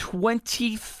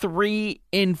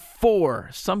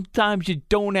 23-4. Sometimes you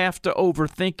don't have to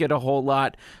overthink it a whole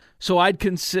lot. So I'd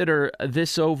consider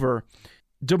this over.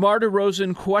 DeMar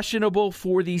DeRozan questionable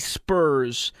for the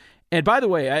Spurs. And by the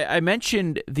way, I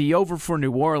mentioned the over for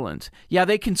New Orleans. Yeah,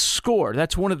 they can score.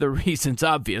 That's one of the reasons,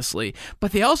 obviously.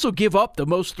 But they also give up the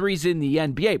most threes in the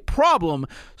NBA. Problem,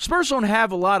 Spurs don't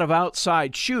have a lot of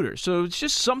outside shooters. So it's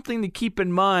just something to keep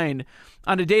in mind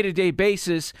on a day-to-day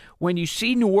basis. When you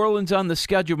see New Orleans on the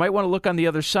schedule, you might want to look on the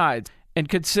other side and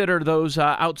consider those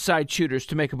outside shooters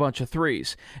to make a bunch of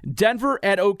threes. Denver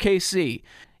at OKC.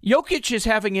 Jokic is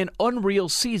having an unreal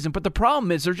season, but the problem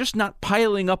is they're just not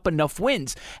piling up enough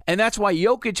wins. And that's why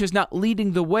Jokic is not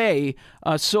leading the way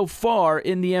so far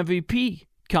in the MVP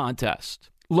contest.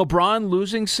 LeBron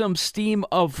losing some steam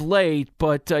of late,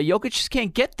 but Jokic just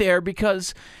can't get there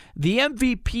because the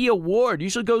MVP award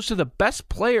usually goes to the best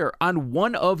player on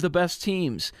one of the best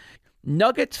teams.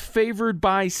 Nuggets favored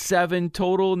by 7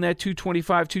 total in that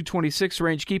 225-226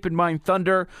 range. Keep in mind,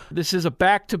 Thunder, this is a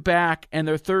back-to-back and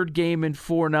their 3rd game in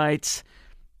 4 nights.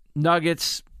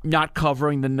 Nuggets not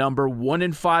covering the number,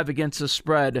 1-5 against the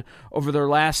spread over their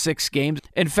last 6 games.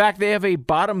 In fact, they have a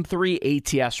bottom 3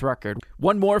 ATS record.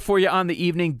 One more for you on the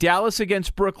evening. Dallas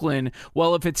against Brooklyn.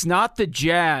 Well, if it's not the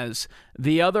Jazz,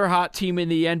 the other hot team in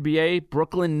the NBA,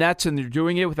 Brooklyn Nets, and they're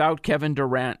doing it without Kevin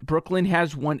Durant. Brooklyn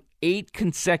has won 8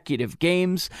 consecutive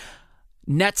games.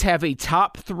 Nets have a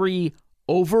top 3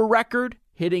 over record,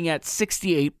 hitting at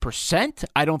 68%.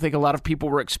 I don't think a lot of people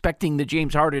were expecting the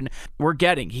James Harden we're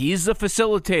getting. He's the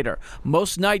facilitator.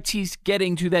 Most nights he's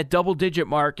getting to that double-digit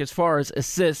mark as far as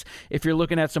assists. If you're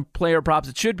looking at some player props,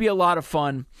 it should be a lot of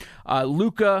fun.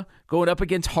 Luka going up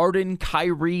against Harden,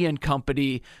 Kyrie, and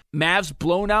company. Mavs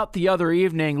blown out the other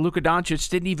evening. Luka Doncic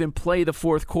didn't even play the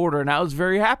 4th quarter, and I was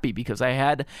very happy because I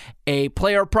had a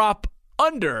player prop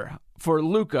under for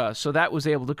Luka, so that was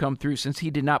able to come through since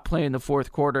he did not play in the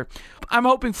 4th quarter. I'm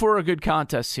hoping for a good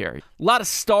contest here. A lot of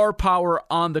star power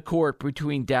on the court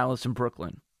between Dallas and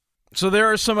Brooklyn. So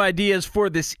there are some ideas for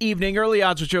this evening. Early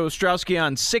odds with Joe Ostrowski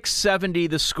on 670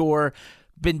 The Score.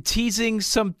 Been teasing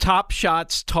some Top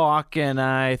Shots talk, and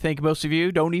I think most of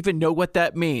you don't even know what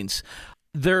that means.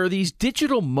 There are these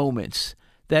digital moments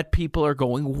that people are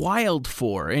going wild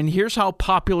for, and here's how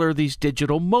popular these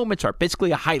digital moments are.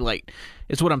 Basically a highlight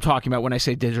is what I'm talking about when I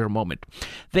say digital moment.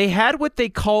 They had what they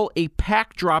call a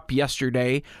pack drop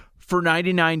yesterday for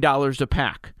 $99 a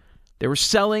pack. They were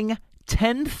selling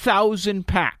 10,000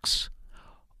 packs.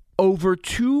 Over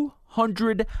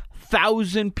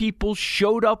 200,000 people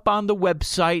showed up on the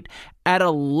website at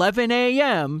 11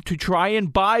 a.m. to try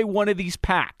and buy one of these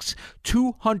packs.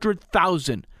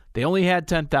 200,000. They only had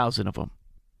 10,000 of them.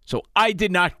 So I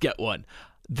did not get one.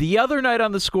 The other night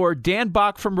on The Score, Dan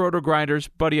Bach from Roto Grinders,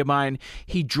 buddy of mine,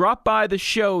 he dropped by the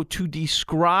show to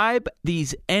describe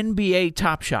these NBA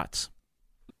Top Shots.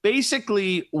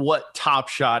 Basically, what Top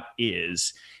Shot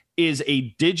is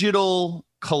a digital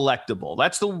collectible.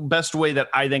 That's the best way that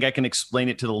I think I can explain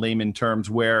it to the layman terms,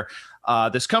 where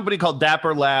this company called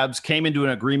Dapper Labs came into an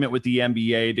agreement with the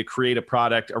NBA to create a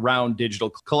product around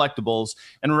digital collectibles.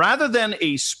 And rather than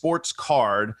a sports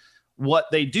card, what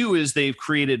they do is they've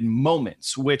created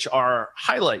moments, which are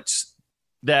highlights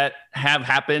that have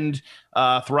happened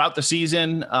throughout the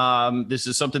season. This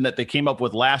is something that they came up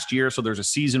with last year. So there's a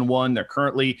season 1. They're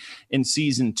currently in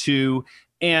season 2.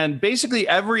 And basically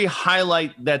every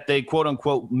highlight that they quote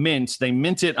unquote mint, they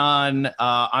mint it on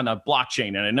a blockchain.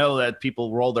 And I know that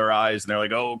people roll their eyes and they're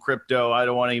like, oh, crypto, I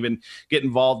don't want to even get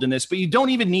involved in this. But you don't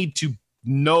even need to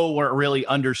know or really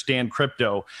understand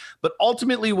crypto. But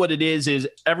ultimately what it is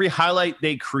every highlight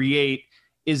they create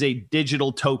is a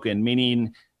digital token,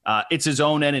 meaning it's his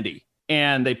own entity.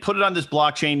 And they put it on this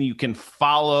blockchain. You can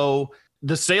follow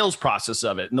the sales process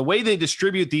of it. And the way they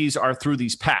distribute these are through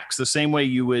these packs, the same way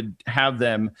you would have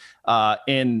them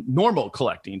in normal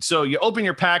collecting. So you open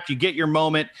your pack, you get your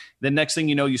moment. The next thing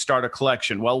you know, you start a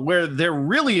collection. Well, where they're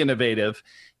really innovative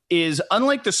is,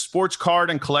 unlike the sports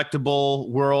card and collectible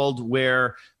world,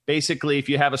 where basically if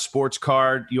you have a sports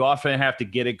card, you often have to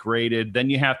get it graded,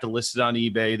 then you have to list it on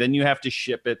eBay, then you have to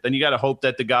ship it, then you got to hope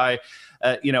that the guy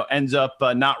ends up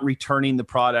not returning the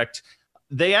product.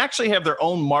 They actually have their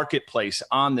own marketplace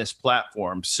on this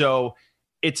platform. So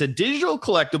it's a digital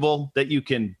collectible that you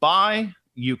can buy,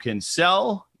 you can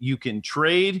sell, you can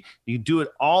trade, you do it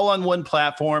all on one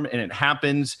platform, and it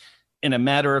happens in a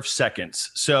matter of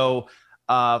seconds. So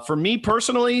for me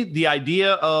personally, the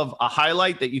idea of a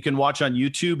highlight that you can watch on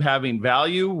YouTube having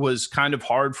value was kind of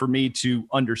hard for me to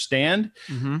understand.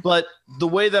 Mm-hmm. But the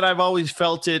way that I've always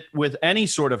felt it with any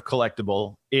sort of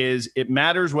collectible is it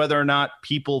matters whether or not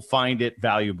people find it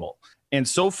valuable. And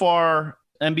so far,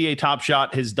 NBA Top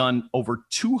Shot has done over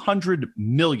 200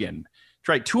 million. That's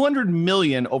right, 200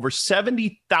 million, over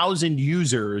 70,000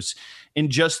 users in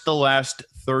just the last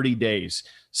 30 days.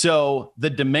 So the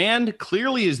demand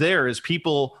clearly is there as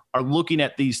people are looking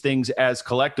at these things as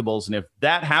collectibles. And if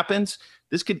that happens,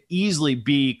 this could easily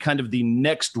be kind of the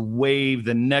next wave,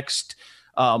 the next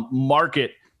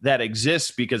market that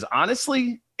exists, because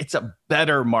honestly, it's a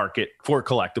better market for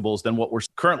collectibles than what we're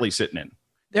currently sitting in.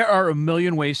 There are a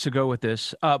million ways to go with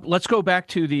this. Let's go back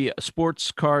to the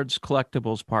sports cards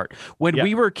collectibles part. When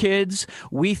we were kids,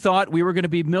 we thought we were going to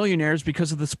be millionaires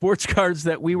because of the sports cards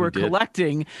that we were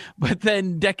collecting. But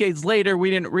then decades later, we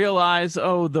didn't realize,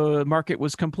 the market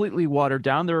was completely watered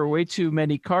down. There were way too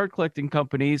many card collecting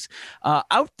companies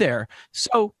out there.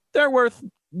 So they're worth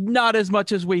not as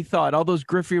much as we thought. All those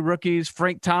Griffey rookies,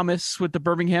 Frank Thomas with the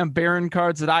Birmingham Baron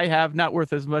cards that I have, not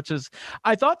worth as much as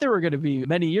I thought they were going to be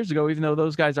many years ago, even though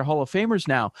those guys are Hall of Famers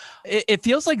now. It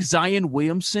feels like Zion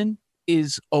Williamson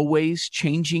is always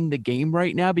changing the game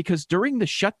right now, because during the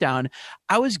shutdown,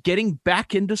 I was getting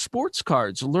back into sports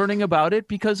cards, learning about it,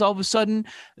 because all of a sudden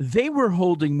they were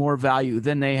holding more value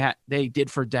than they did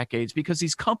for decades, because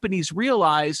these companies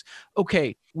realize,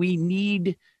 okay, we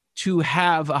need to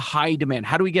have a high demand.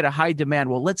 How do we get a high demand?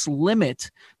 Well, let's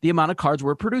limit the amount of cards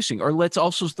we're producing, or let's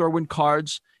also throw in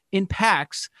cards in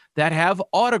packs that have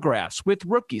autographs with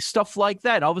rookies, stuff like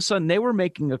that. All of a sudden they were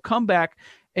making a comeback,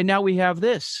 and now we have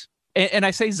this. And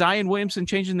I say Zion Williamson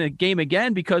changing the game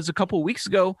again, because a couple of weeks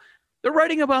ago, they're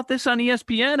writing about this on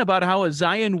ESPN, about how a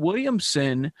Zion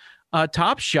Williamson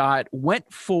Top Shot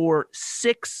went for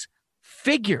 6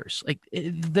 figures. Like,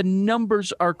 the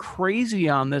numbers are crazy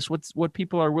on this. What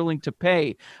people are willing to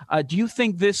pay. Do you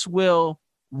think this will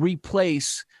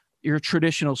replace your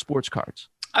traditional sports cards?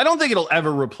 I don't think it'll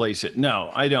ever replace it. No,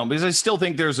 I don't, because I still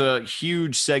think there's a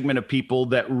huge segment of people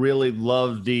that really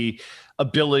love the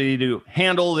ability to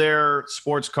handle their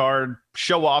sports card,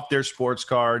 show off their sports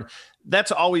card.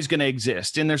 That's always going to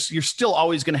exist. And you're still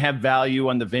always going to have value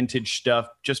on the vintage stuff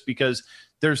just because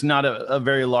there's not a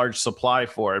very large supply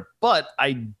for it. But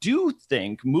I do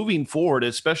think moving forward,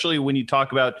 especially when you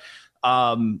talk about,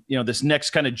 this next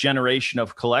kind of generation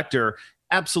of collector,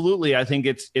 absolutely, I think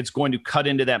it's going to cut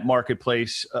into that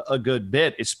marketplace a good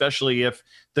bit, especially if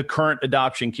the current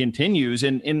adoption continues.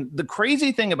 And the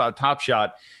crazy thing about Top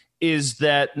Shot is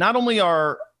that not only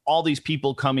are all these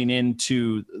people coming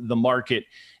into the market,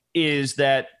 is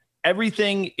that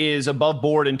everything is above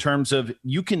board in terms of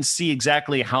you can see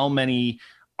exactly how many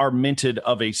are minted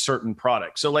of a certain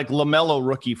product. So like LaMelo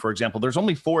Rookie, for example, there's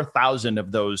only 4,000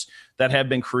 of those that have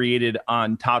been created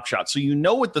on Top Shot. So you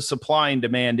know what the supply and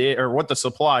demand is, or what the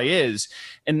supply is.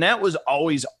 And that was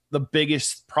always the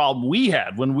biggest problem we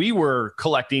had when we were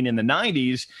collecting in the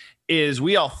 90s, is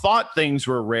we all thought things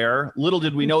were rare. Little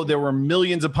did we know there were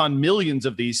millions upon millions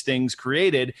of these things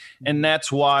created. And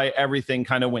that's why everything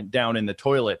kind of went down in the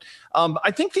toilet.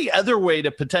 I think the other way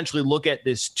to potentially look at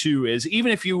this too is,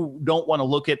 even if you don't want to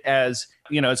look at as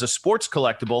a sports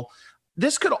collectible,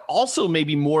 this could also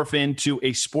maybe morph into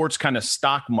a sports kind of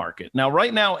stock market. Now,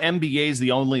 right now, NBA is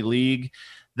the only league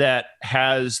that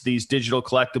has these digital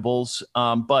collectibles.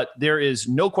 But there is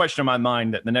no question in my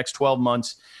mind that in the next 12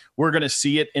 months, we're going to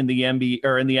see it in the NBA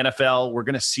or in the NFL. We're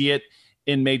going to see it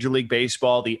in Major League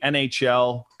Baseball, the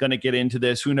NHL, going to get into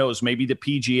this. Who knows? Maybe the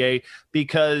PGA,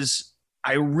 because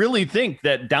I really think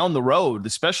that down the road,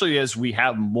 especially as we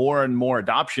have more and more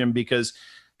adoption, because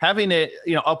having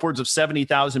upwards of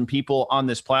 70,000 people on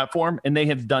this platform, and they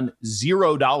have done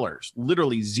 $0,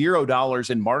 literally $0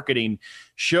 in marketing,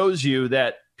 shows you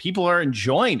that people are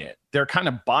enjoying it. They're kind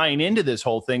of buying into this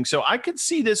whole thing. So I could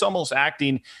see this almost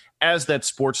acting as that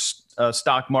sports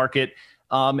stock market,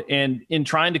 and in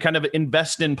trying to kind of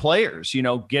invest in players,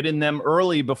 getting them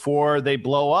early before they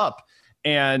blow up.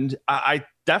 And I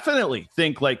definitely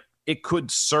think like it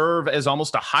could serve as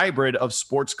almost a hybrid of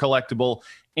sports collectible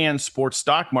and sports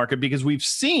stock market, because we've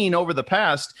seen over the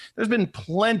past, there's been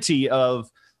plenty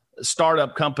of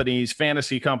startup companies,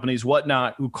 fantasy companies,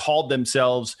 whatnot, who called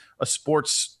themselves a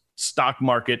sports stock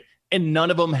market, and none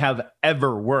of them have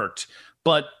ever worked.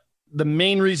 But the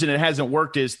main reason it hasn't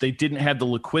worked is they didn't have the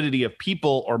liquidity of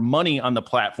people or money on the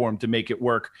platform to make it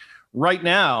work. Right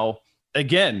now,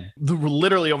 again,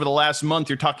 literally over the last month,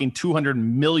 you're talking $200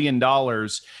 million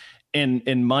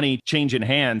in money changing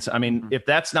hands. I mean, if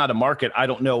that's not a market, I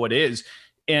don't know what is.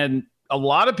 And a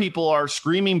lot of people are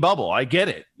screaming bubble. I get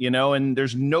it, and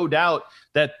there's no doubt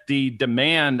that the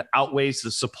demand outweighs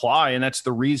the supply. And that's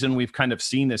the reason we've kind of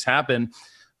seen this happen.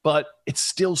 But it's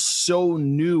still so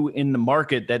new in the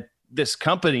market that this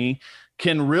company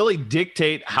can really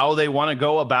dictate how they want to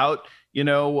go about,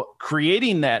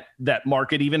 creating that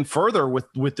market even further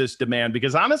with this demand.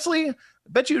 Because honestly, I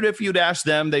bet you if you'd asked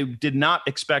them, they did not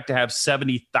expect to have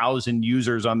 70,000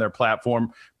 users on their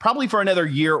platform, probably for another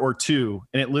year or two.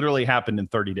 And it literally happened in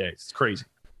 30 days. It's crazy.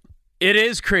 It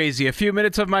is crazy. A few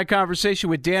minutes of my conversation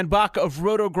with Dan Bach of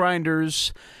Roto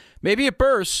Grinders. Maybe it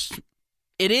bursts.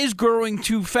 It is growing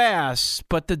too fast,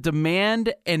 but the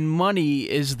demand and money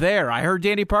is there. I heard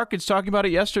Danny Parkins talking about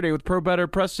it yesterday with pro bettor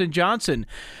Preston Johnson.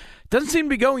 Doesn't seem to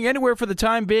be going anywhere for the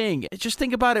time being. Just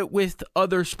think about it with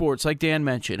other sports, like Dan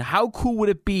mentioned. How cool would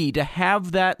it be to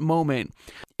have that moment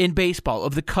in baseball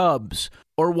of the Cubs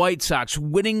or White Sox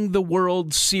winning the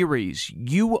World Series?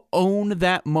 You own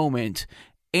that moment,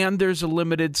 and there's a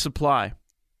limited supply.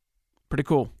 Pretty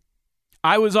cool.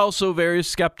 I was also very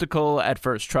skeptical at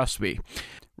first, trust me.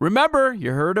 Remember,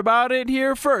 you heard about it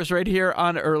here first, right here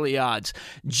on Early Odds.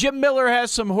 Jim Miller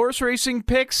has some horse racing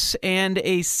picks, and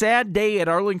a sad day at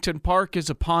Arlington Park is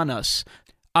upon us.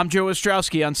 I'm Joe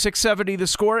Ostrowski on 670 The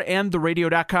Score and the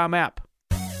Radio.com app.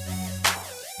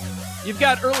 You've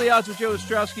got Early Odds with Joe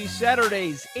Ostrowski,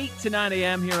 Saturdays, 8 to 9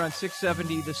 a.m. here on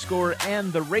 670 The Score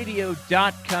and the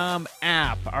Radio.com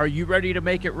app. Are you ready to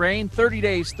make it rain? 30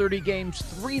 days, 30 games,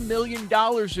 $3 million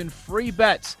in free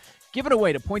bets given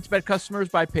away to PointsBet customers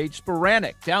by Paige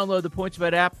Sporanic. Download the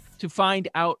PointsBet app to find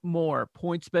out more.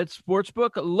 PointsBet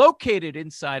Sportsbook, located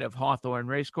inside of Hawthorne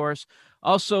Racecourse.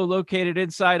 Also located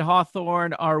inside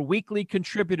Hawthorne, our weekly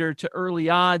contributor to Early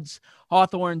Odds,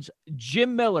 Hawthorne's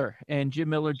Jim Miller. And Jim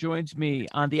Miller joins me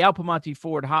on the Al Piemonte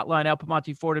Ford hotline, Al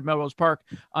Piemonte Ford at Melrose Park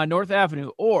on North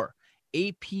Avenue, or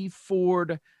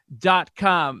apford.com.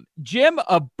 Jim,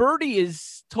 a birdie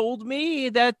has told me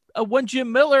that one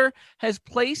Jim Miller has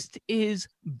placed his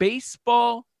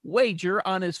baseball wager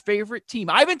on his favorite team.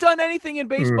 I haven't done anything in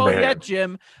baseball yet,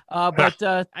 Jim, but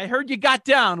I heard you got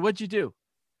down. What'd you do?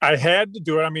 I had to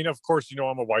do it. I mean, of course,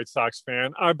 I'm a White Sox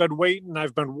fan. I've been waiting.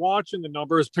 I've been watching the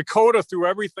numbers. Pecota threw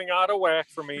everything out of whack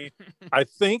for me. I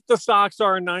think the Sox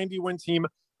are a 90-win team.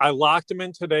 I locked them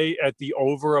in today at the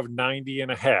over of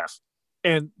 90.5.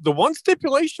 And the one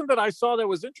stipulation that I saw that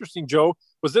was interesting, Joe,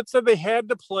 was it said they had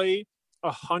to play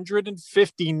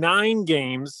 159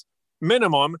 games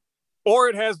minimum, or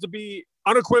it has to be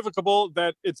unequivocal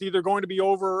that it's either going to be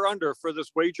over or under for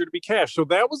this wager to be cashed. So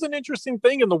that was an interesting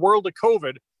thing in the world of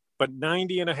COVID, but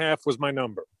 90.5 was my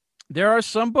number. There are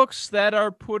some books that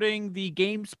are putting the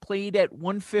games played at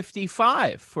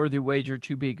 155 for the wager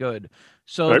to be good.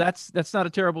 So Right. that's not a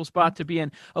terrible spot to be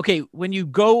in. Okay, when you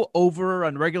go over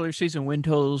on regular season win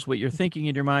totals, what you're thinking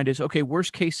in your mind is, okay,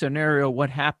 worst case scenario, what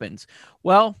happens?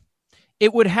 Well,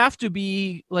 it would have to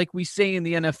be, like we say in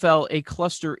the NFL, a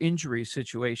cluster injury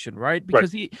situation, right?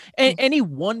 Because any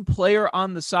one player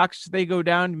on the Sox, they go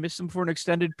down, miss them for an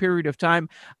extended period of time,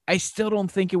 I still don't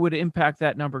think it would impact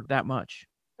that number that much.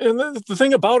 And the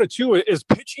thing about it, too, is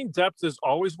pitching depth is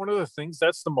always one of the things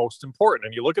that's the most important.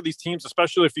 And you look at these teams,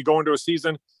 especially if you go into a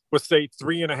season with, say,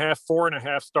 3.5,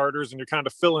 4.5 starters, and you're kind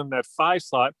of filling that 5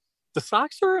 slot, the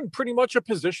Sox are in pretty much a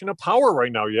position of power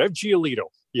right now. You have Giolito,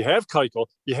 you have Keuchel,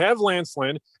 you have Lance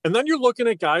Lynn, and then you're looking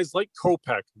at guys like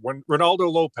Kopech,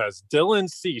 Ronaldo Lopez, Dylan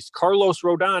Cease, Carlos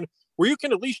Rodon, where you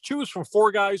can at least choose from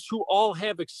 4 guys who all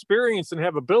have experience and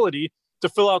have ability to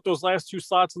fill out those last 2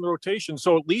 slots in the rotation.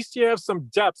 So at least you have some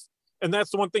depth. And that's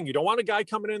the one thing. You don't want a guy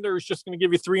coming in there who's just going to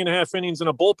give you 3.5 innings in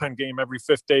a bullpen game every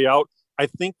 5th day out. I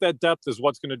think that depth is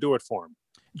what's going to do it for him.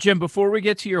 Jim, before we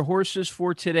get to your horses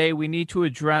for today, we need to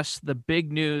address the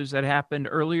big news that happened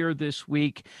earlier this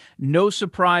week. No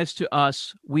surprise to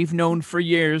us. We've known for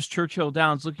years Churchill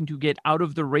Downs looking to get out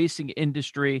of the racing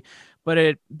industry, but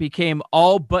it became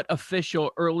all but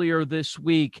official earlier this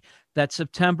week that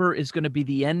September is going to be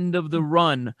the end of the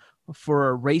run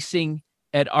for racing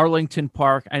at Arlington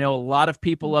Park. I know a lot of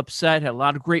people upset, had a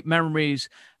lot of great memories,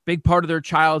 big part of their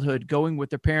childhood going with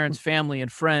their parents, family, and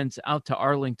friends out to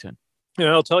Arlington.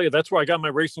 Yeah, I'll tell you, that's where I got my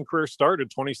racing career started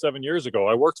 27 years ago.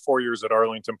 I worked 4 years at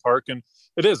Arlington Park, and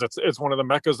it's one of the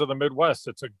meccas of the Midwest.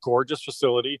 It's a gorgeous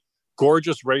facility,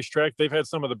 gorgeous racetrack. They've had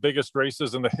some of the biggest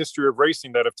races in the history of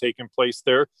racing that have taken place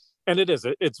there. And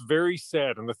it's very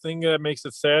sad. And the thing that makes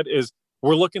it sad is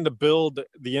we're looking to build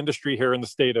the industry here in the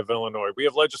state of Illinois. We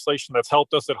have legislation that's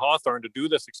helped us at Hawthorne to do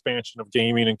this expansion of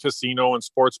gaming and casino and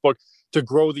sportsbook to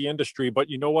grow the industry. But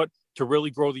you know what? To really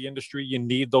grow the industry, you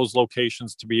need those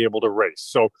locations to be able to race.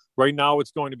 So right now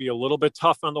it's going to be a little bit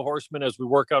tough on the horsemen as we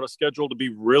work out a schedule to be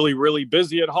really, really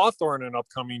busy at Hawthorne in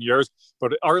upcoming years.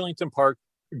 But at Arlington Park,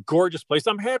 gorgeous place.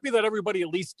 I'm happy that everybody at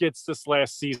least gets this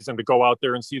last season to go out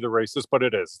there and see the races, but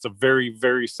it's a very,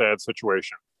 very sad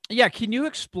situation. Yeah, can you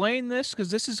explain this?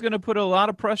 Because this is going to put a lot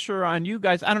of pressure on you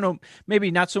guys. I don't know, maybe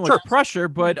not so much pressure,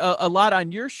 but a lot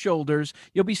on your shoulders.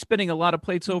 You'll be spinning a lot of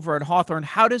plates over at Hawthorne.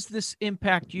 How does this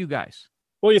impact you guys?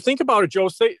 Well, you think about it, Joe,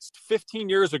 say 15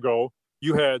 years ago,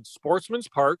 you had Sportsman's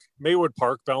Park, Maywood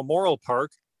Park, Balmoral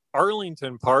Park,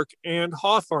 Arlington Park, and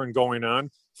Hawthorne going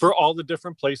on for all the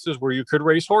different places where you could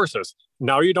race horses.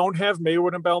 Now you don't have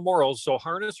Maywood and Balmoral, so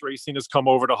harness racing has come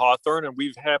over to Hawthorne, and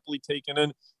we've happily taken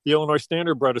in the Illinois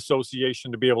Standardbred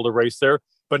Association to be able to race there.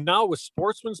 But now with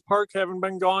Sportsman's Park having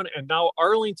been gone, and now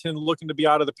Arlington looking to be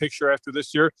out of the picture after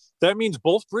this year, that means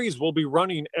both breeds will be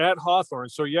running at Hawthorne.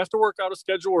 So you have to work out a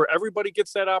schedule where everybody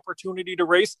gets that opportunity to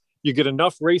race. You get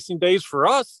enough racing days for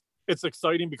us. It's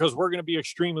exciting because we're going to be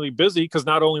extremely busy because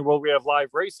not only will we have live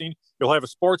racing, you'll have a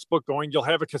sports book going, you'll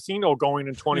have a casino going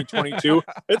in 2022.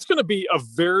 It's going to be a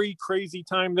very crazy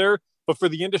time there. But for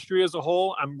the industry as a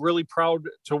whole, I'm really proud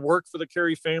to work for the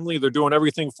Carey family. They're doing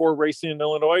everything for racing in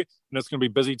Illinois, and it's going to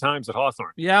be busy times at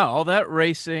Hawthorne. Yeah, all that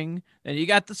racing. And you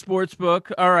got the sports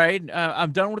book. All right,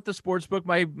 I'm done with the sports book.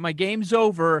 My game's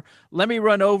over. Let me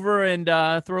run over and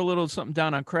throw a little something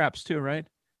down on craps too, right?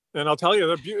 And I'll tell you,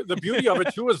 the beauty of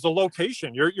it, too, is the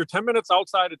location. You're 10 minutes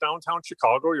outside of downtown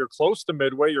Chicago. You're close to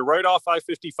Midway. You're right off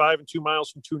I-55 and 2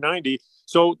 miles from 290.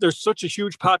 So there's such a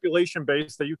huge population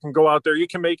base that you can go out there. You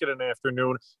can make it an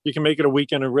afternoon. You can make it a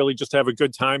weekend and really just have a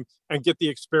good time and get the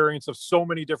experience of so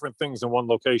many different things in one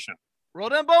location. Roll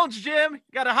them bones, Jim. You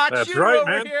got a hot That's shooter right,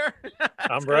 over man. here.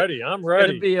 I'm ready. It's going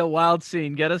to be a wild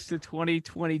scene. Get us to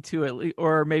 2022 at least,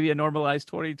 or maybe a normalized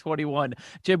 2021.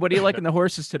 Jim, what do you like in the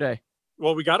horses today?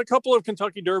 Well, we got a couple of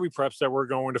Kentucky Derby preps that we're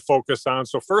going to focus on.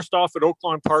 So first off at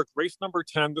Oaklawn Park, race number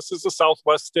 10. This is the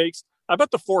Southwest Stakes. I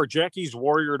bet the 4, Jackie's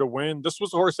Warrior, to win. This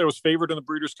was a horse that was favored in the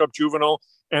Breeders' Cup Juvenile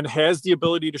and has the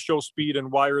ability to show speed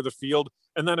and wire the field.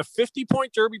 And then a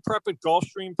 50-point Derby prep at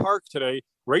Gulfstream Park today.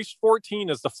 Race 14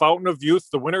 is the Fountain of Youth.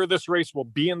 The winner of this race will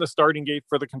be in the starting gate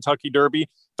for the Kentucky Derby.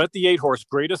 Bet the 8 horse,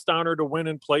 Greatest Honor to win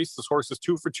in place. This horse is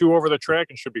 2 for 2 over the track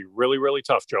and should be really, really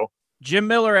tough, Joe. Jim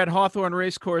Miller at Hawthorne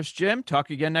Racecourse. Jim,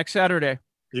 talk again next Saturday.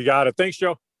 You got it. Thanks,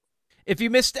 Joe. If you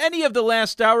missed any of the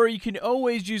last hour, you can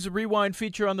always use the rewind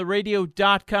feature on the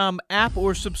radio.com app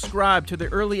or subscribe to the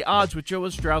Early Odds with Joe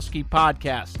Ostrowski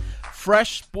podcast.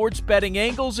 Fresh sports betting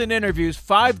angles and interviews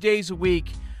 5 days a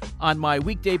week on my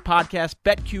weekday podcast,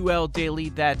 BetQL Daily.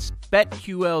 That's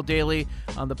BetQL Daily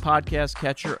on the podcast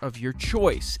catcher of your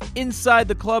choice. Inside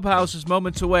the Clubhouse is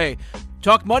moments away.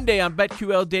 Talk Monday on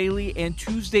BetQL Daily and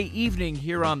Tuesday evening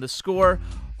here on The Score.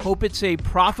 Hope it's a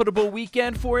profitable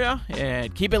weekend for you,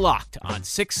 and keep it locked on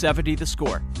 670 The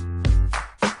Score.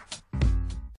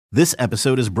 This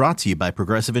episode is brought to you by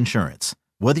Progressive Insurance.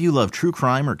 Whether you love true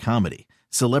crime or comedy,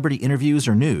 celebrity interviews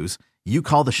or news, you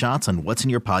call the shots on what's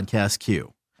in your podcast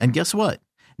queue. And guess what?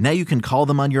 Now you can call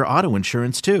them on your auto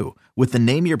insurance too with the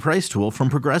Name Your Price tool from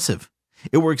Progressive.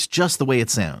 It works just the way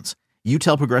it sounds. You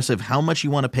tell Progressive how much you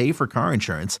want to pay for car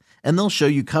insurance, and they'll show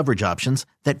you coverage options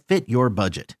that fit your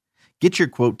budget. Get your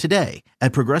quote today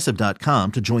at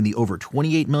Progressive.com to join the over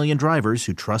 28 million drivers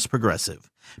who trust Progressive.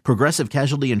 Progressive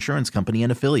Casualty Insurance Company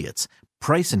and Affiliates.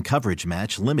 Price and coverage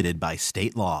match limited by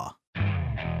state law.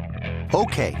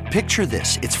 Okay, picture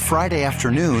this. It's Friday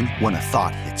afternoon when a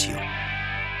thought hits you.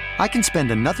 I can spend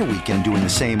another weekend doing the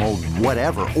same old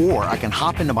whatever, or I can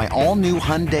hop into my all-new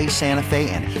Hyundai Santa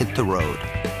Fe and hit the road.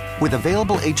 With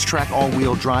available H-Track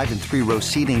all-wheel drive and 3-row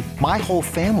seating, my whole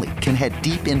family can head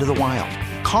deep into the wild.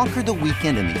 Conquer the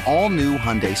weekend in the all-new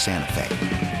Hyundai Santa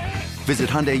Fe. Visit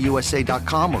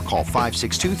HyundaiUSA.com or call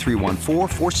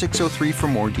 562-314-4603 for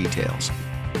more details.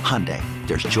 Hyundai,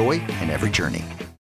 there's joy in every journey.